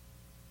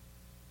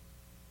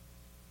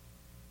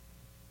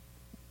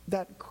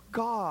 That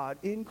God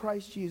in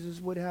Christ Jesus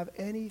would have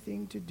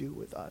anything to do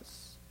with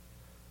us.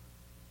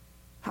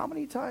 How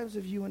many times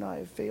have you and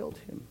I failed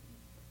him?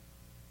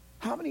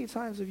 How many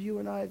times have you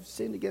and I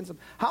sinned against him?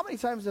 How many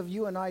times have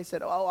you and I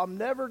said, oh, I'm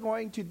never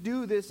going to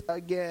do this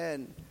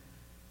again?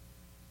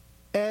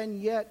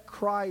 And yet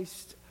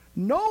Christ,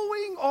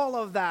 knowing all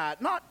of that,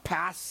 not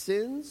past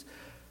sins,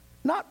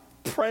 not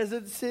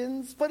present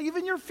sins, but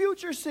even your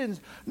future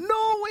sins,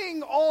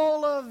 knowing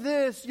all of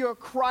this, your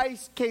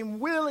Christ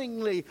came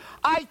willingly.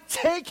 I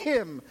take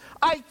him.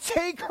 I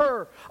take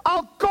her.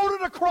 I'll go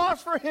to the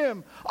cross for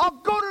him. I'll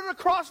go to the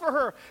cross for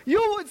her.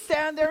 You would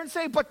stand there and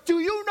say, but do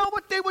you know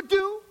what they would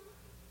do?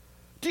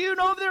 Do you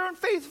know of their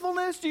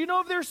unfaithfulness? Do you know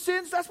of their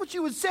sins? That's what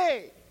you would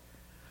say.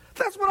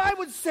 That's what I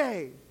would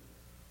say.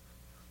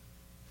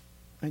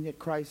 And yet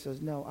Christ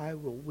says, no, I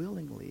will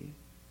willingly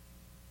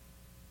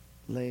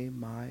lay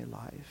my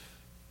life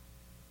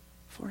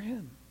for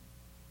him.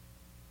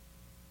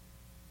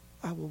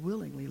 I will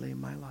willingly lay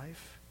my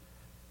life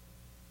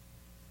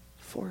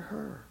for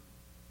her.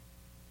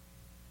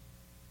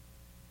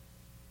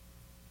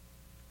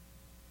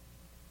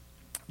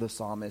 The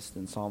psalmist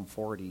in Psalm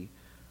 40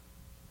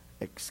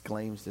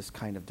 exclaims this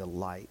kind of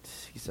delight.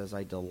 He says,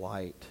 I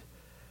delight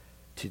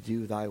to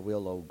do thy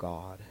will, O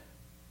God.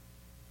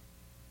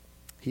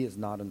 He is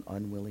not an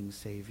unwilling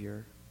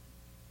Savior.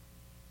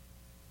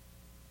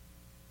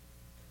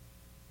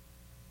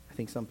 I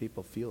think some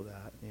people feel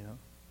that, you know.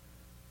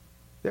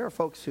 There are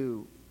folks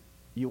who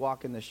you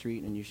walk in the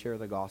street and you share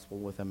the gospel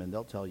with them and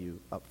they'll tell you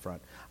up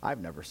front,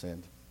 I've never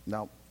sinned.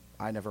 No,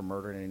 I never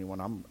murdered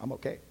anyone. I'm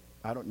okay.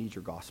 I don't need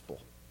your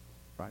gospel,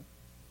 right?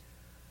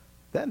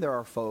 Then there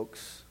are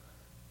folks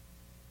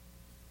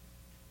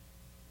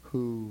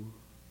who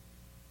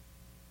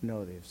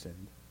know they've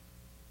sinned.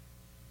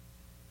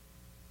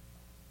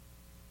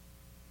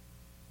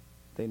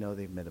 They know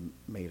they've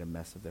made a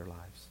mess of their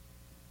lives.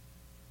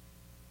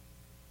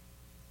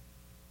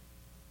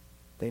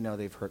 They know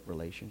they've hurt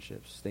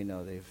relationships. They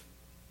know they've,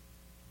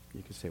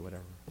 you can say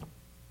whatever,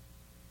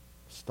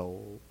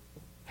 stole,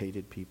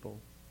 hated people,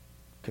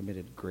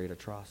 committed great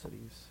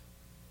atrocities.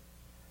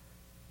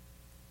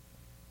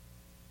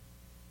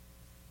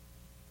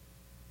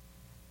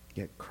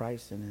 Yet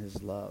Christ in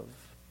his love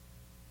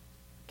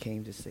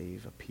came to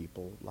save a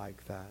people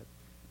like that.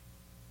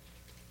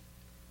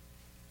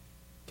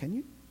 Can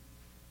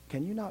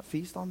you not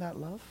feast on that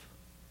love?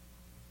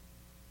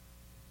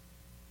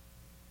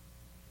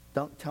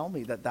 Don't tell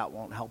me that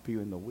won't help you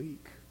in the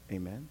week.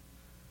 Amen.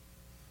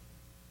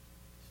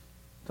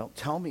 Don't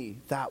tell me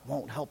that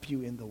won't help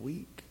you in the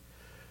week.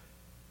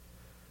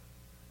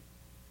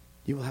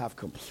 You will have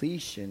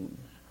completion.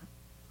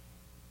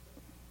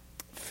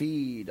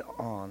 Feed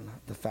on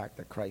the fact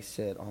that Christ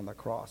said on the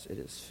cross, it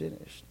is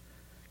finished.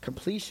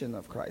 completion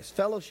of Christ,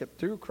 fellowship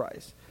through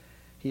Christ.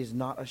 He is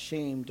not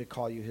ashamed to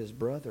call you his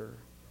brother.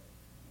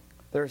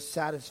 There is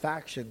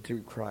satisfaction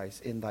through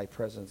Christ. In thy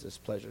presence is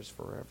pleasures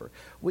forever.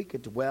 We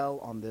could dwell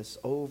on this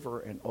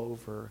over and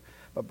over.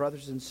 But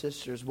brothers and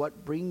sisters,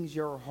 what brings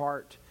your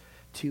heart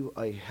to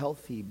a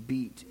healthy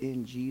beat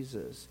in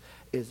Jesus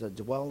is a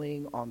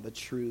dwelling on the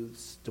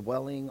truths,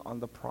 dwelling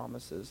on the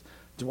promises,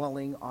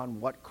 dwelling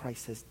on what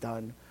Christ has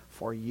done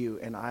for you.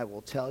 And I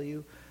will tell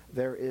you,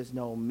 there is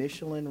no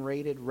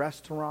Michelin-rated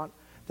restaurant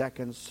that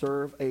can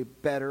serve a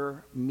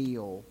better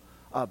meal,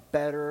 a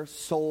better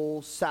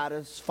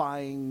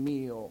soul-satisfying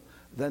meal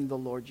than the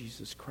Lord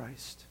Jesus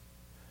Christ.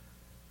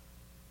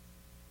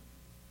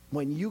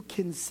 When you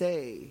can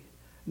say,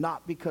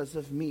 not because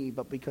of me,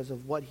 but because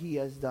of what he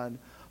has done,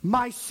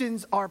 my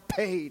sins are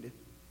paid.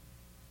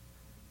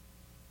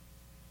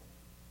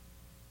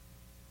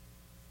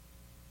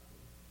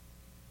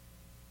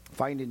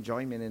 Find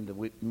enjoyment in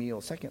the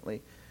meal.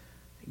 Secondly,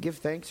 give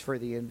thanks for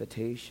the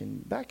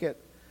invitation. Back at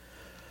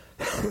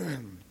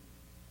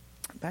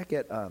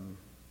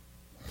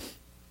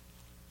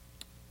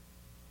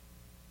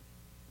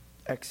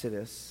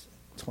Exodus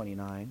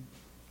 29.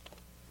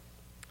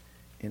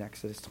 In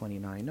Exodus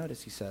 29,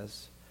 notice he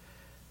says,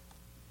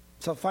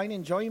 so find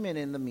enjoyment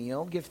in the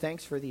meal, give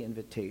thanks for the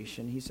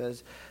invitation. He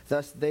says,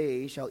 thus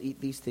they shall eat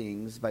these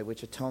things by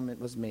which atonement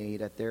was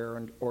made at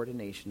their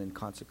ordination and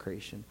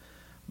consecration.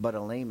 But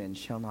a layman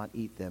shall not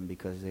eat them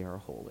because they are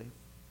holy.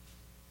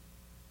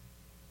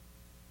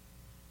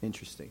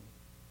 Interesting.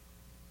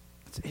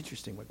 It's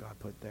interesting what God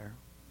put there.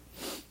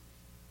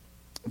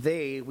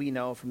 They, we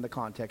know from the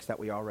context that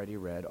we already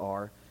read,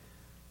 are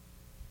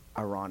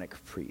Aaronic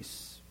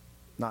priests.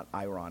 Not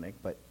ironic,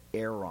 but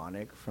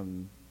Aaronic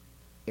from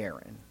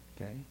Aaron.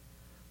 Okay?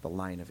 The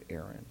line of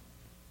Aaron.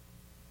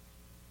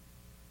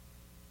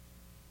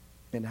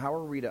 And how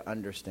are we to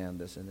understand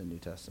this in the New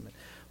Testament?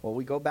 Well,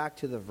 we go back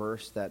to the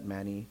verse that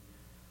Manny,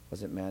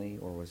 was it Manny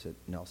or was it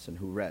Nelson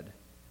who read?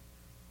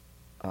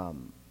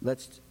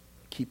 Let's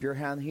keep your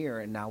hand here,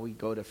 and now we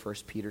go to 1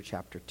 Peter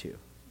chapter 2.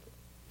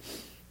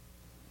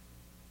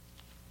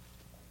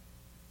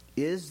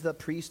 Is the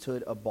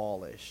priesthood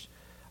abolished?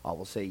 I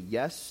will say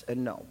yes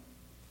and no.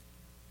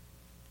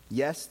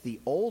 Yes, the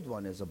old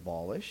one is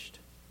abolished.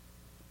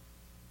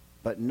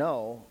 But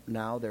no,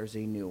 now there's a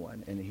new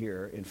one. And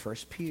here in 1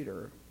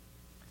 Peter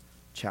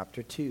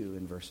chapter 2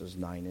 in verses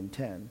 9 and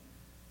 10,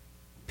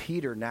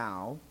 Peter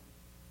now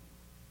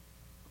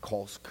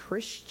calls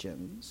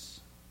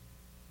Christians,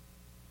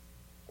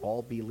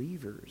 all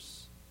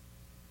believers,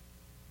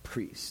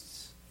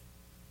 priests.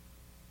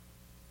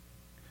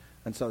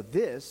 And so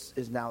this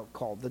is now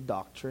called the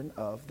doctrine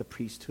of the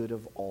priesthood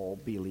of all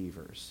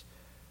believers.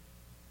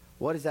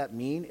 What does that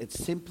mean? It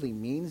simply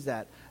means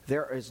that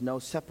there is no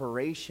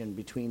separation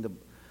between the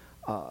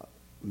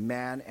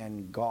man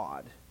and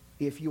God.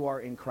 If you are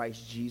in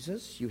Christ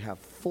Jesus, you have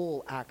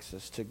full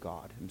access to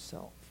God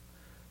himself.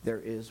 There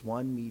is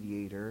one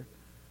mediator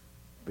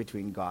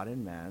between God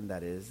and man,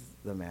 that is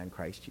the man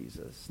Christ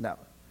Jesus. Now,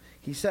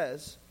 he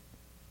says,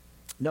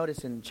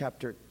 notice in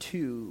chapter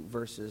 2,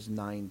 verses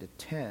 9 to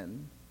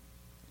 10,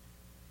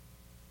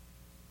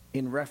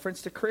 in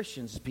reference to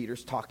Christians,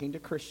 Peter's talking to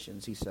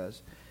Christians, he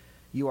says,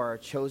 you are a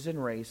chosen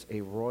race,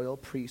 a royal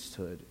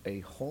priesthood, a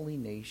holy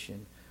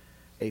nation,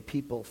 a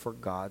people for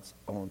God's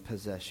own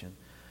possession,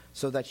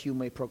 so that you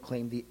may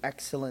proclaim the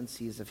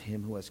excellencies of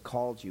him who has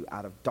called you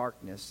out of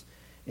darkness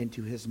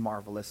into his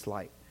marvelous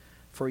light.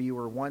 For you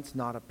were once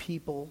not a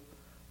people,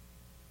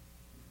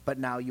 but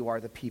now you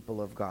are the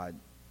people of God.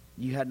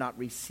 You had not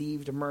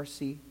received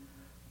mercy,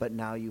 but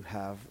now you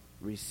have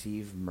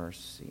received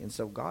mercy. And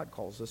so God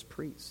calls us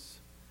priests.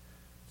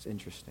 It's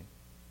interesting.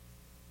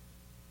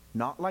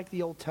 Not like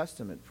the Old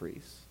Testament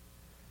priests,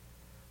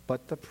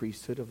 but the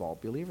priesthood of all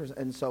believers.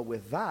 And so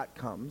with that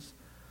comes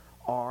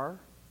our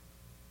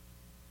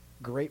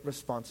great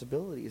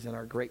responsibilities and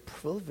our great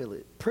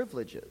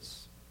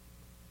privileges.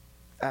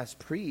 As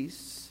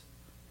priests,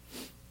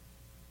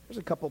 there's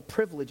a couple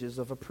privileges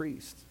of a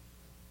priest.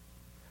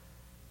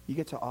 You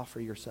get to offer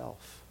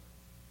yourself.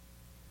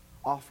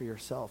 Offer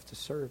yourself to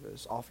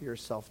service. Offer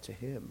yourself to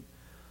him.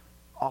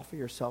 Offer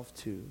yourself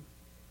to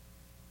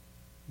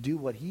do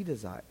what he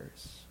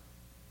desires.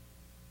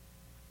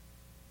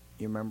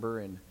 You remember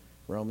in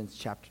Romans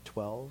chapter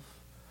 12,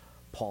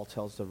 Paul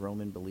tells the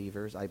Roman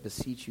believers, I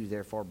beseech you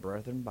therefore,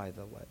 brethren, by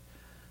the what?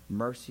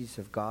 Mercies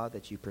of God,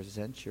 that you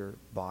present your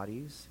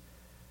bodies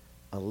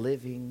a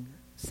living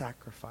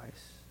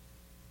sacrifice.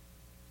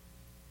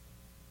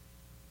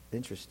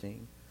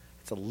 Interesting.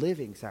 It's a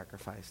living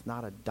sacrifice,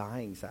 not a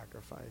dying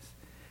sacrifice.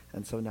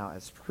 And so now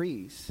as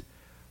priests,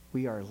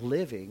 we are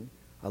living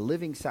a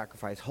living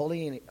sacrifice,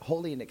 holy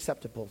and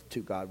acceptable to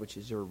God, which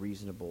is your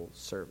reasonable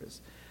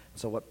service.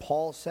 So what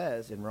Paul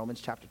says in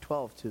Romans chapter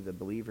 12 to the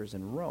believers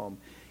in Rome,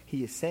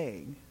 he is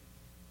saying,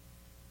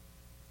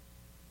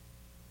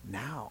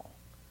 now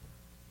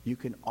you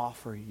can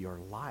offer your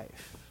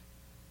life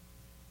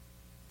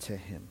to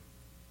him.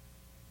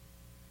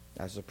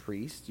 As a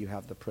priest, you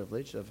have the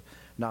privilege of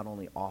not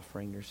only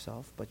offering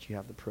yourself, but you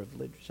have the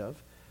privilege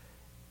of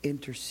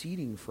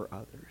interceding for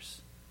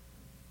others.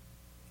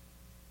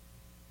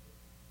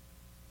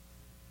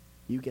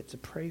 You get to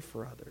pray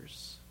for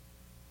others.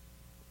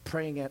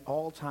 Praying at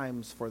all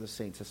times for the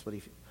saints. That's what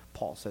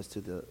Paul says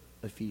to the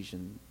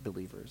Ephesian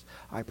believers.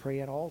 I pray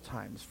at all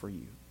times for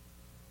you.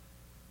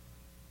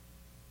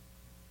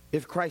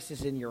 If Christ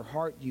is in your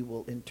heart, you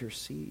will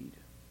intercede.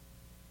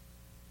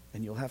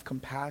 And you'll have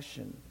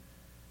compassion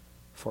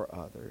for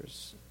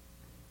others.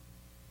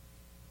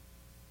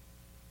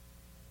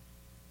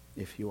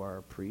 If you are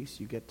a priest,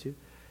 you get to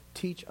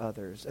teach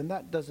others. And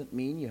that doesn't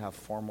mean you have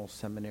formal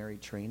seminary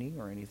training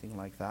or anything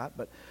like that,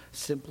 but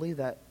simply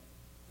that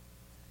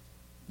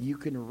you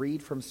can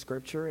read from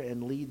Scripture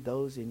and lead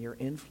those in your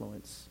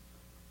influence,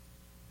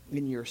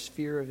 in your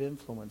sphere of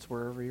influence,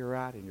 wherever you're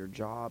at, in your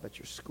job, at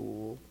your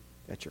school,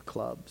 at your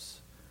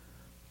clubs.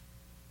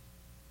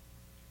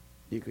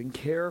 You can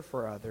care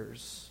for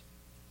others.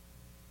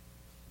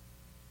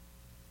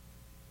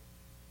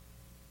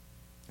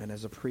 And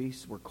as a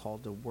priest, we're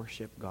called to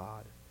worship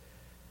God.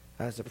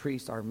 As a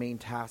priest, our main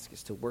task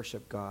is to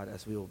worship God,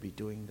 as we will be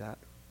doing that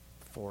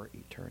for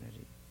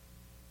eternity.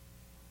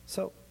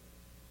 So,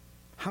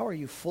 how are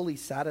you fully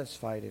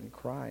satisfied in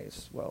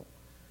Christ? Well,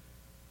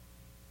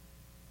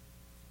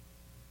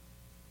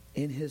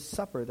 in his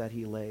supper that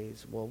he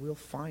lays, well, we'll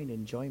find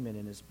enjoyment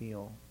in his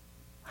meal.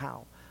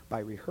 How? By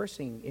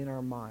rehearsing in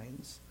our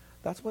minds.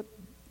 That's what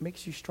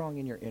makes you strong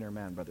in your inner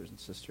man, brothers and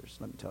sisters,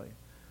 let me tell you.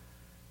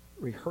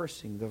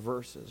 Rehearsing the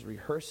verses,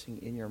 rehearsing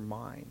in your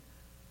mind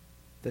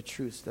the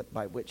truths that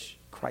by which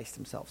Christ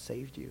himself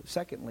saved you.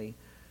 Secondly,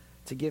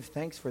 to give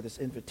thanks for this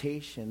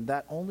invitation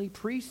that only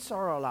priests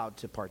are allowed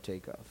to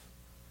partake of.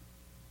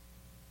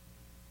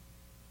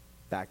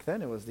 Back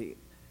then it was the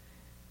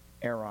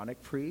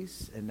Aaronic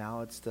priests, and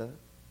now it's the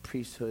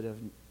priesthood of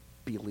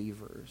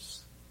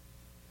believers.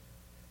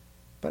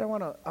 But I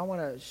want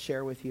to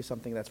share with you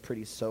something that's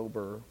pretty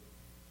sober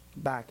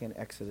back in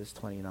Exodus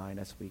 29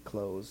 as we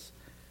close.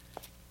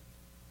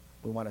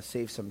 We want to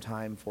save some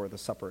time for the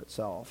supper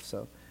itself.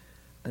 So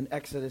in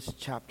Exodus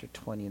chapter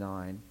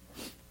 29,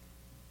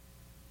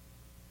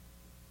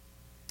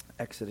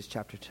 Exodus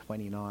chapter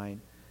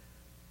 29,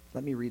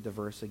 let me read the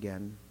verse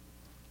again.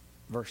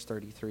 Verse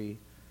 33.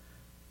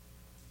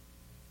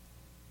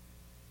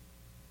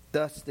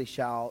 Thus they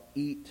shall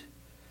eat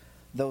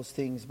those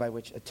things by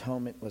which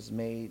atonement was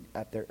made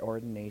at their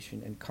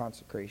ordination and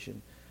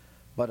consecration,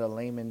 but a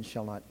layman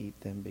shall not eat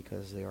them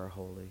because they are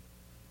holy.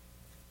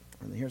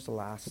 And here's the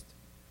last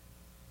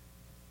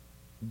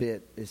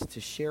bit, is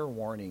to share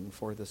warning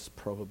for this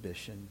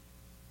prohibition.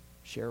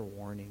 Share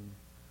warning.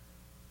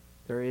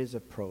 There is a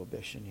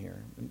prohibition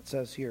here. And it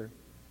says here,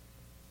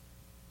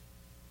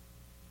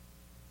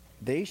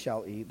 they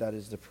shall eat, that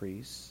is the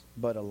priests,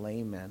 but a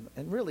layman.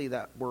 And really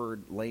that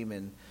word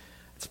layman,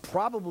 it's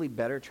probably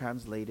better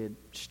translated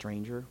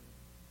stranger.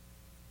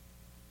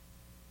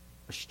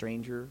 A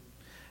stranger.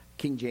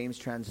 King James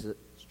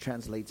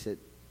translates it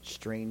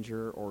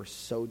stranger or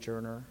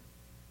sojourner.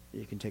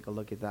 You can take a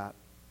look at that.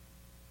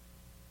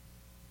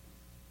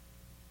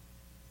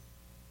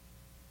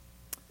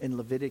 In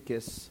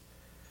Leviticus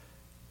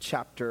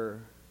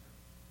chapter,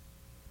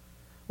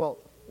 well,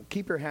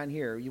 keep your hand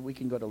here. We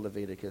can go to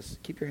Leviticus.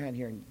 Keep your hand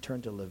here and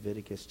turn to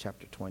Leviticus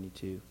chapter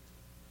 22.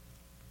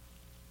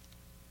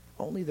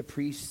 Only the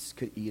priests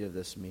could eat of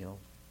this meal.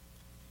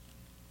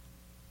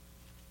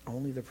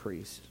 Only the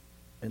priests.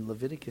 In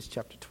Leviticus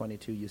chapter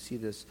 22, you see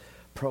this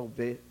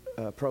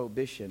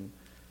prohibition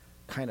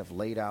kind of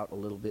laid out a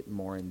little bit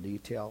more in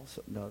detail.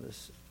 So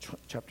notice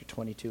chapter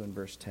 22 and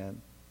verse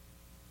 10.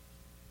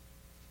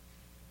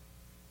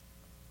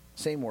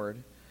 Same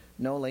word.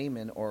 No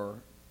layman or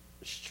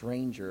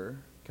stranger.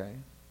 Okay.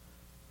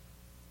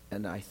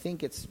 And I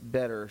think it's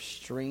better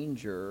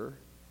stranger,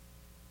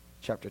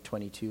 chapter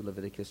 22,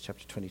 Leviticus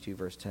chapter 22,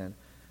 verse 10,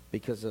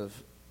 because of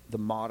the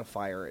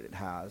modifier it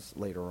has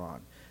later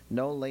on.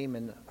 No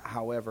layman,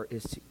 however,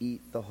 is to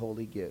eat the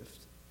holy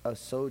gift. A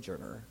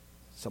sojourner,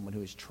 someone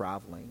who is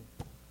traveling,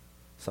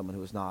 someone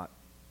who is not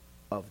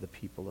of the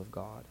people of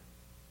God.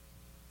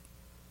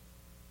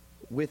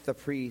 With the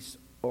priest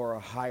or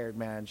a hired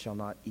man shall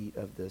not eat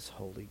of this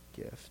holy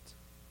gift.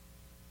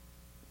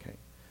 Okay,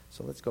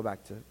 so let's go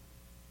back to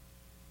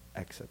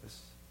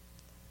Exodus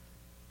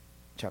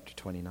chapter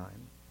 29.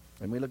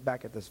 And we look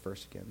back at this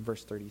verse again,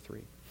 verse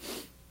 33.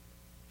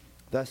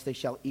 Thus they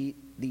shall eat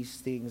these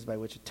things by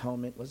which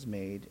atonement was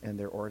made, and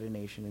their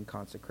ordination and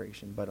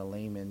consecration, but a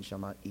layman shall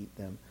not eat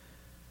them,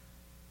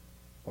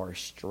 or a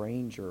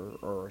stranger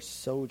or a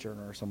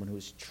sojourner, or someone who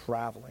is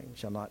traveling,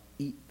 shall not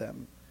eat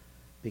them,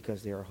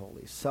 because they are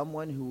holy.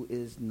 Someone who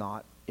is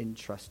not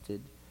entrusted,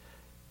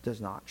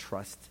 does not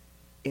trust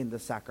in the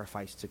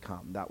sacrifice to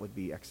come. That would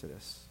be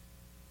Exodus.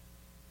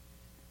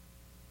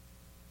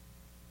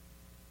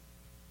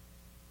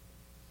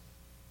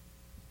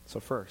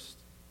 So first,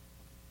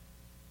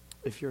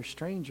 if you're a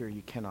stranger,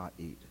 you cannot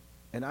eat.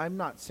 And I'm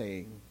not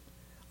saying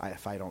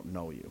if I don't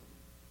know you.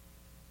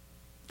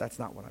 That's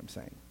not what I'm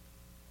saying.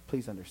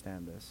 Please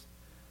understand this.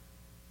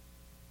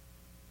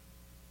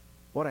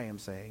 What I am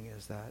saying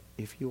is that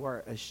if you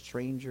are a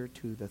stranger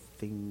to the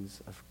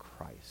things of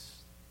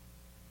Christ,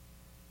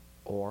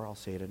 or I'll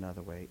say it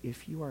another way,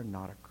 if you are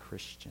not a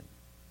Christian,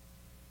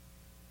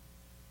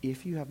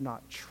 if you have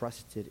not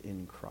trusted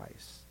in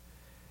Christ,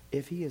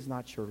 if he is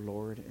not your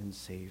Lord and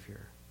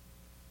Savior,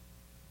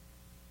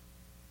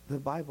 the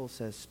Bible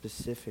says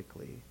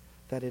specifically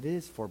that it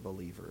is for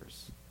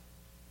believers.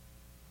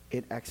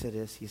 In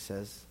Exodus, he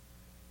says,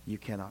 you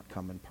cannot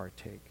come and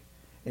partake.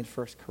 In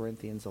 1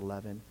 Corinthians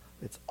 11,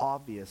 it's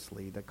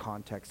obviously the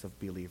context of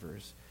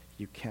believers.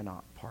 You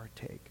cannot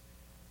partake.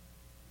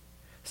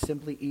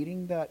 Simply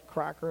eating that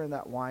cracker and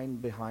that wine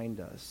behind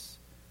us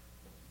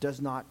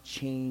does not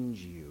change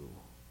you,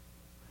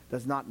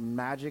 does not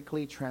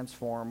magically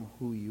transform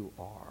who you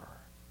are.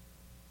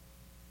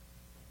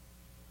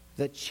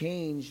 The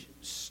change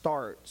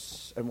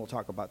starts, and we'll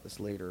talk about this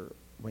later,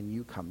 when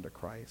you come to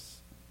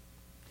Christ.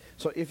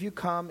 So if you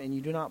come and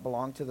you do not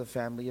belong to the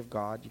family of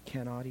God, you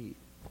cannot eat.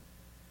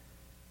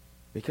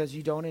 Because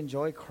you don't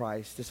enjoy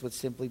Christ, this would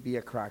simply be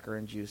a cracker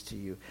and juice to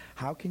you.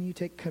 How can you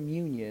take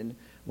communion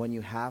when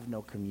you have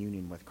no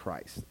communion with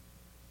Christ?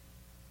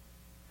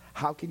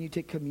 How can you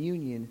take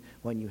communion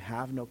when you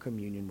have no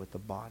communion with the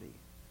body?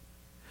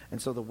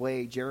 And so the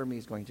way Jeremy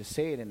is going to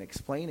say it and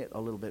explain it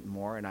a little bit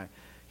more, and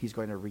he's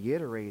going to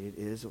reiterate it,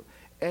 is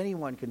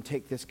anyone can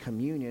take this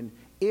communion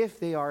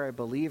if they are a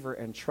believer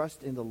and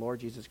trust in the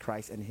Lord Jesus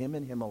Christ and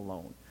him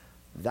alone.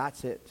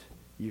 That's it.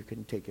 You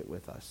can take it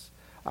with us.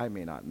 I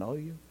may not know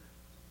you,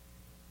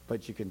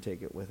 but you can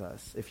take it with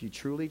us. If you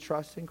truly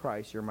trust in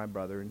Christ, you're my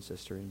brother and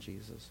sister in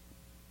Jesus.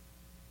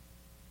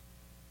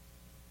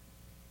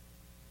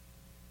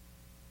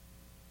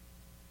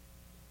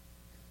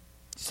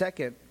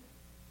 Second,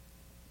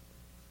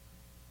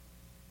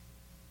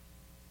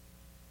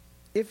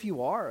 if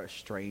you are a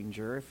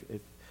stranger,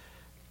 if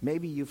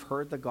maybe you've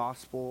heard the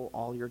gospel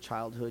all your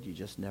childhood, you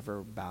just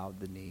never bowed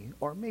the knee,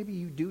 or maybe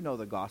you do know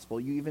the gospel,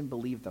 you even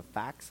believe the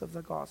facts of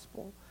the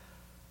gospel,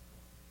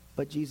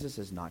 but Jesus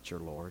is not your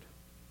Lord.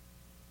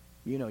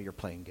 You know you're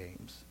playing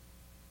games.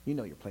 You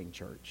know you're playing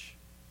church,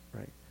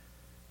 right?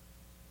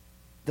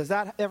 Does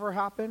that ever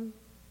happen?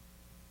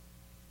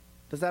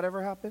 Does that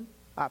ever happen?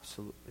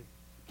 Absolutely.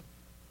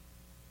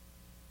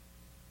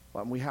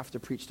 Well, we have to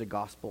preach the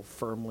gospel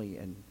firmly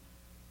and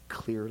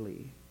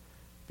clearly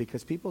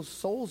because people's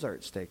souls are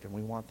at stake and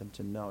we want them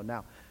to know.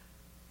 Now,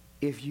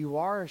 if you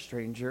are a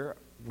stranger,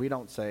 we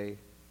don't say,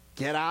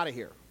 get out of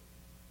here.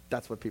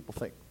 That's what people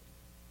think.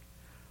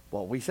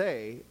 What we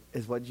say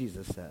is what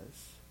Jesus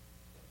says.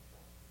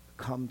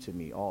 Come to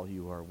me, all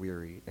you are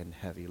weary and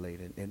heavy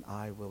laden, and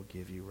I will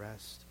give you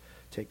rest.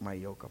 Take my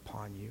yoke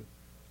upon you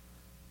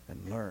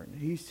and learn.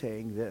 He's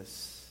saying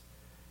this.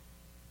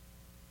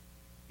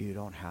 You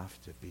don't have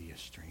to be a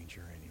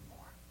stranger anymore.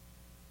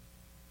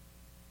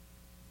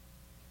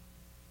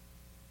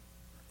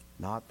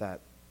 Not that,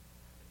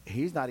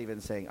 he's not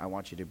even saying, I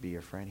want you to be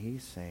your friend.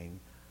 He's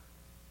saying,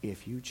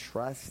 if you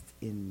trust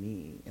in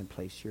me and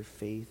place your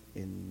faith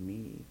in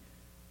me,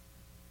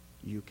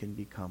 you can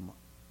become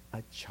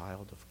a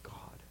child of God.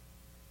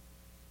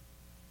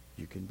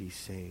 You can be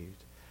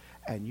saved.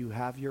 And you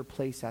have your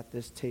place at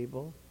this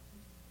table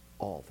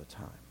all the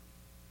time.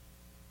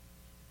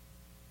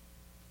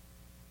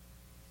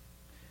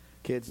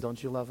 Kids,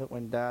 don't you love it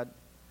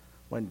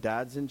when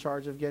dad's in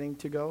charge of getting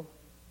to go?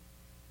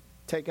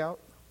 Takeout?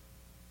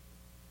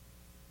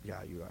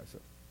 Yeah, you guys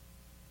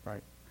are.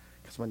 Right?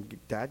 Because when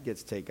dad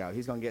gets takeout,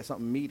 he's going to get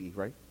something meaty,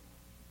 right?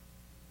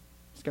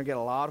 He's going to get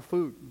a lot of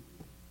food. And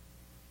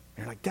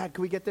you're like, Dad,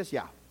 can we get this?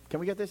 Yeah. Can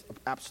we get this?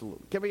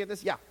 Absolutely. Can we get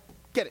this? Yeah.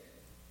 Get it.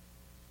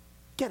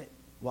 Get it.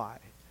 Why?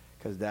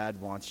 Because Dad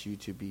wants you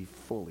to be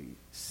fully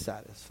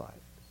satisfied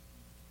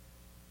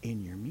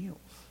in your meals,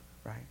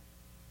 right?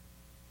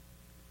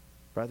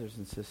 Brothers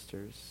and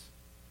sisters,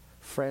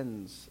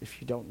 friends, if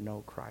you don't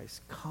know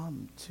Christ,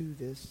 come to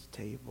this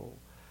table.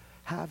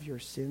 Have your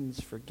sins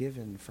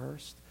forgiven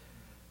first.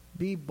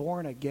 Be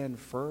born again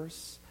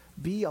first.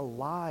 Be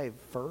alive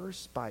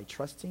first by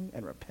trusting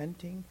and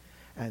repenting.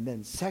 And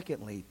then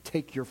secondly,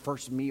 take your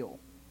first meal.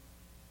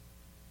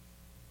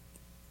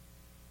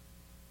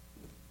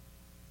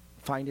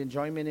 Find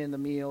enjoyment in the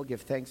meal,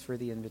 give thanks for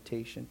the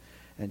invitation,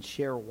 and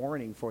share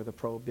warning for the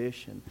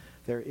prohibition.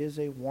 There is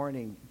a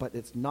warning, but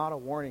it's not a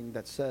warning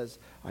that says,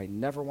 I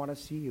never want to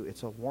see you.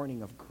 It's a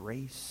warning of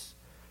grace.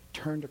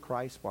 Turn to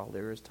Christ while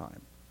there is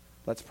time.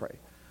 Let's pray.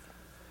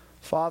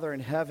 Father in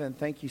heaven,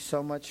 thank you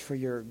so much for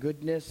your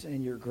goodness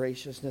and your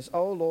graciousness.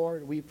 Oh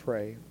Lord, we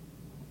pray.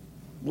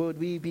 Would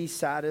we be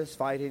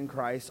satisfied in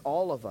Christ,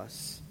 all of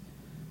us,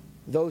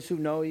 those who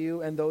know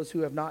you and those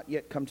who have not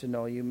yet come to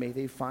know you. May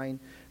they find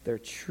their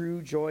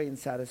true joy and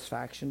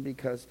satisfaction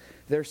because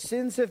their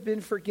sins have been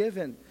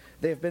forgiven.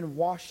 They have been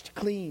washed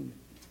clean.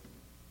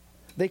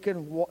 They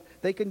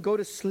can go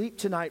to sleep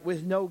tonight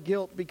with no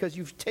guilt because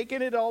you've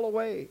taken it all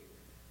away.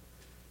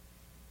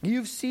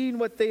 You've seen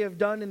what they have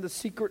done in the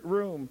secret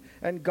room,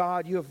 and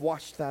God, you have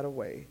washed that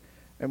away.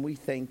 And we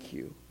thank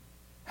you.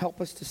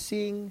 Help us to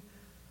sing.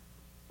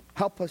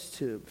 Help us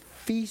to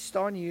feast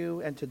on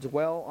you and to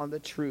dwell on the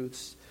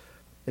truths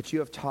that you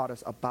have taught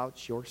us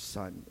about your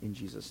Son. In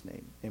Jesus'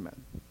 name, amen.